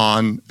with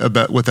John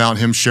without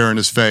him sharing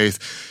his faith.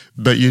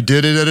 But you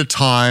did it at a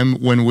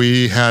time when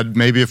we had,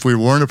 maybe if we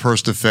weren't a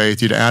person of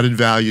faith, you'd added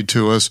value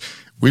to us.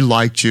 We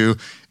liked you,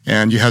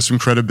 and you had some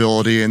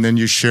credibility. And then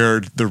you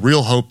shared the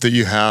real hope that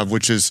you have,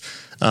 which is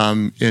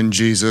in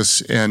Jesus,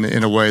 and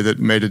in a way that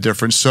made a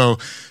difference. So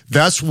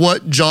that's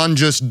what John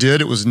just did.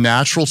 It was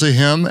natural to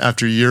him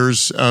after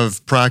years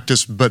of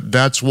practice, but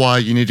that's why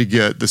you need to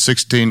get the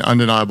 16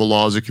 undeniable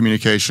laws of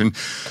communication.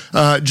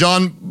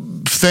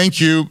 John,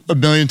 thank you a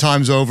million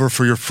times over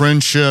for your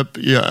friendship,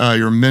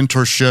 your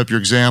mentorship, your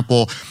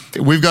example.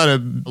 We've got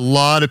a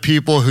lot of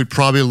people who'd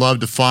probably love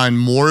to find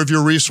more of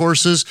your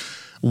resources.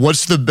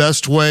 What's the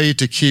best way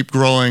to keep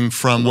growing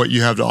from what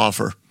you have to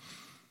offer?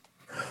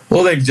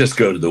 Well, they can just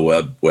go to the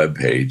web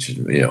page,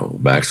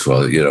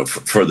 Maxwell,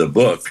 for the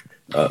book.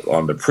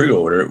 On the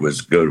pre-order, it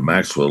was go to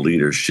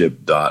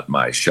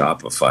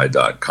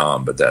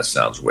maxwellleadership.myshopify.com, but that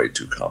sounds way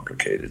too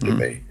complicated to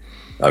me.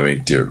 I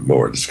mean, dear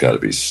Lord, it's got to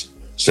be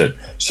said.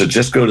 So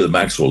just go to the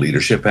Maxwell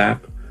Leadership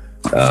app,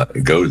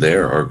 go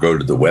there, or go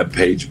to the web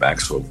page,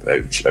 Maxwell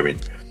page. I mean,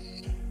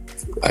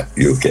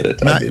 you'll get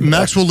it.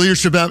 Maxwell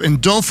Leadership app. And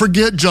don't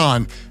forget,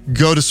 John,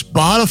 go to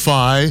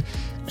Spotify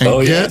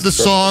and get the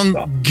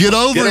song Get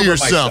Over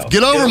Yourself.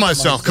 Get Over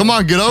Myself. Come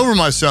on, Get Over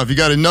Myself. You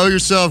got to know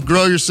yourself,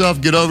 grow yourself,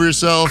 get over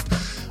yourself.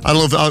 I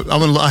don't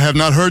know if I have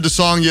not heard the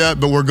song yet,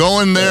 but we're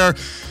going there.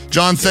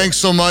 John, thanks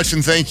so much,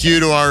 and thank you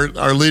to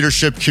our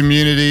leadership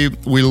community.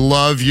 We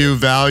love you,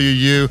 value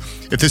you.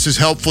 If this is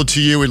helpful to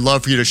you, we'd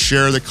love for you to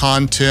share the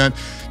content.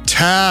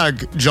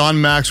 Tag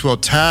John Maxwell,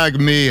 tag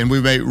me, and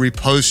we may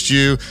repost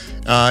you.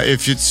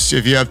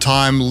 If you have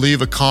time,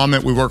 leave a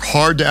comment. We work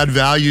hard to add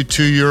value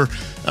to your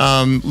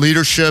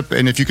leadership,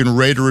 and if you can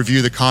rate or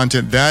review the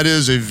content, that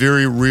is a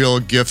very real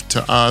gift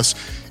to us.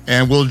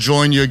 And we'll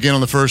join you again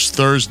on the first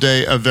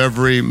Thursday of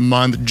every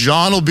month.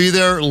 John will be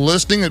there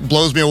listening. It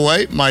blows me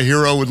away. My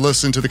hero would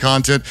listen to the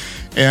content.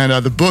 And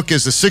the book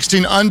is The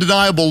 16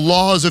 Undeniable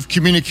Laws of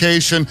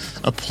Communication.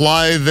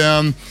 Apply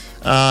them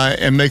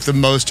and make the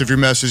most of your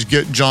message.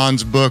 Get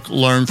John's book,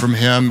 learn from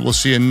him. We'll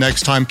see you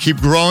next time. Keep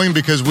growing,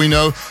 because we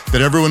know that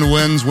everyone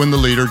wins when the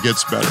leader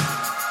gets better.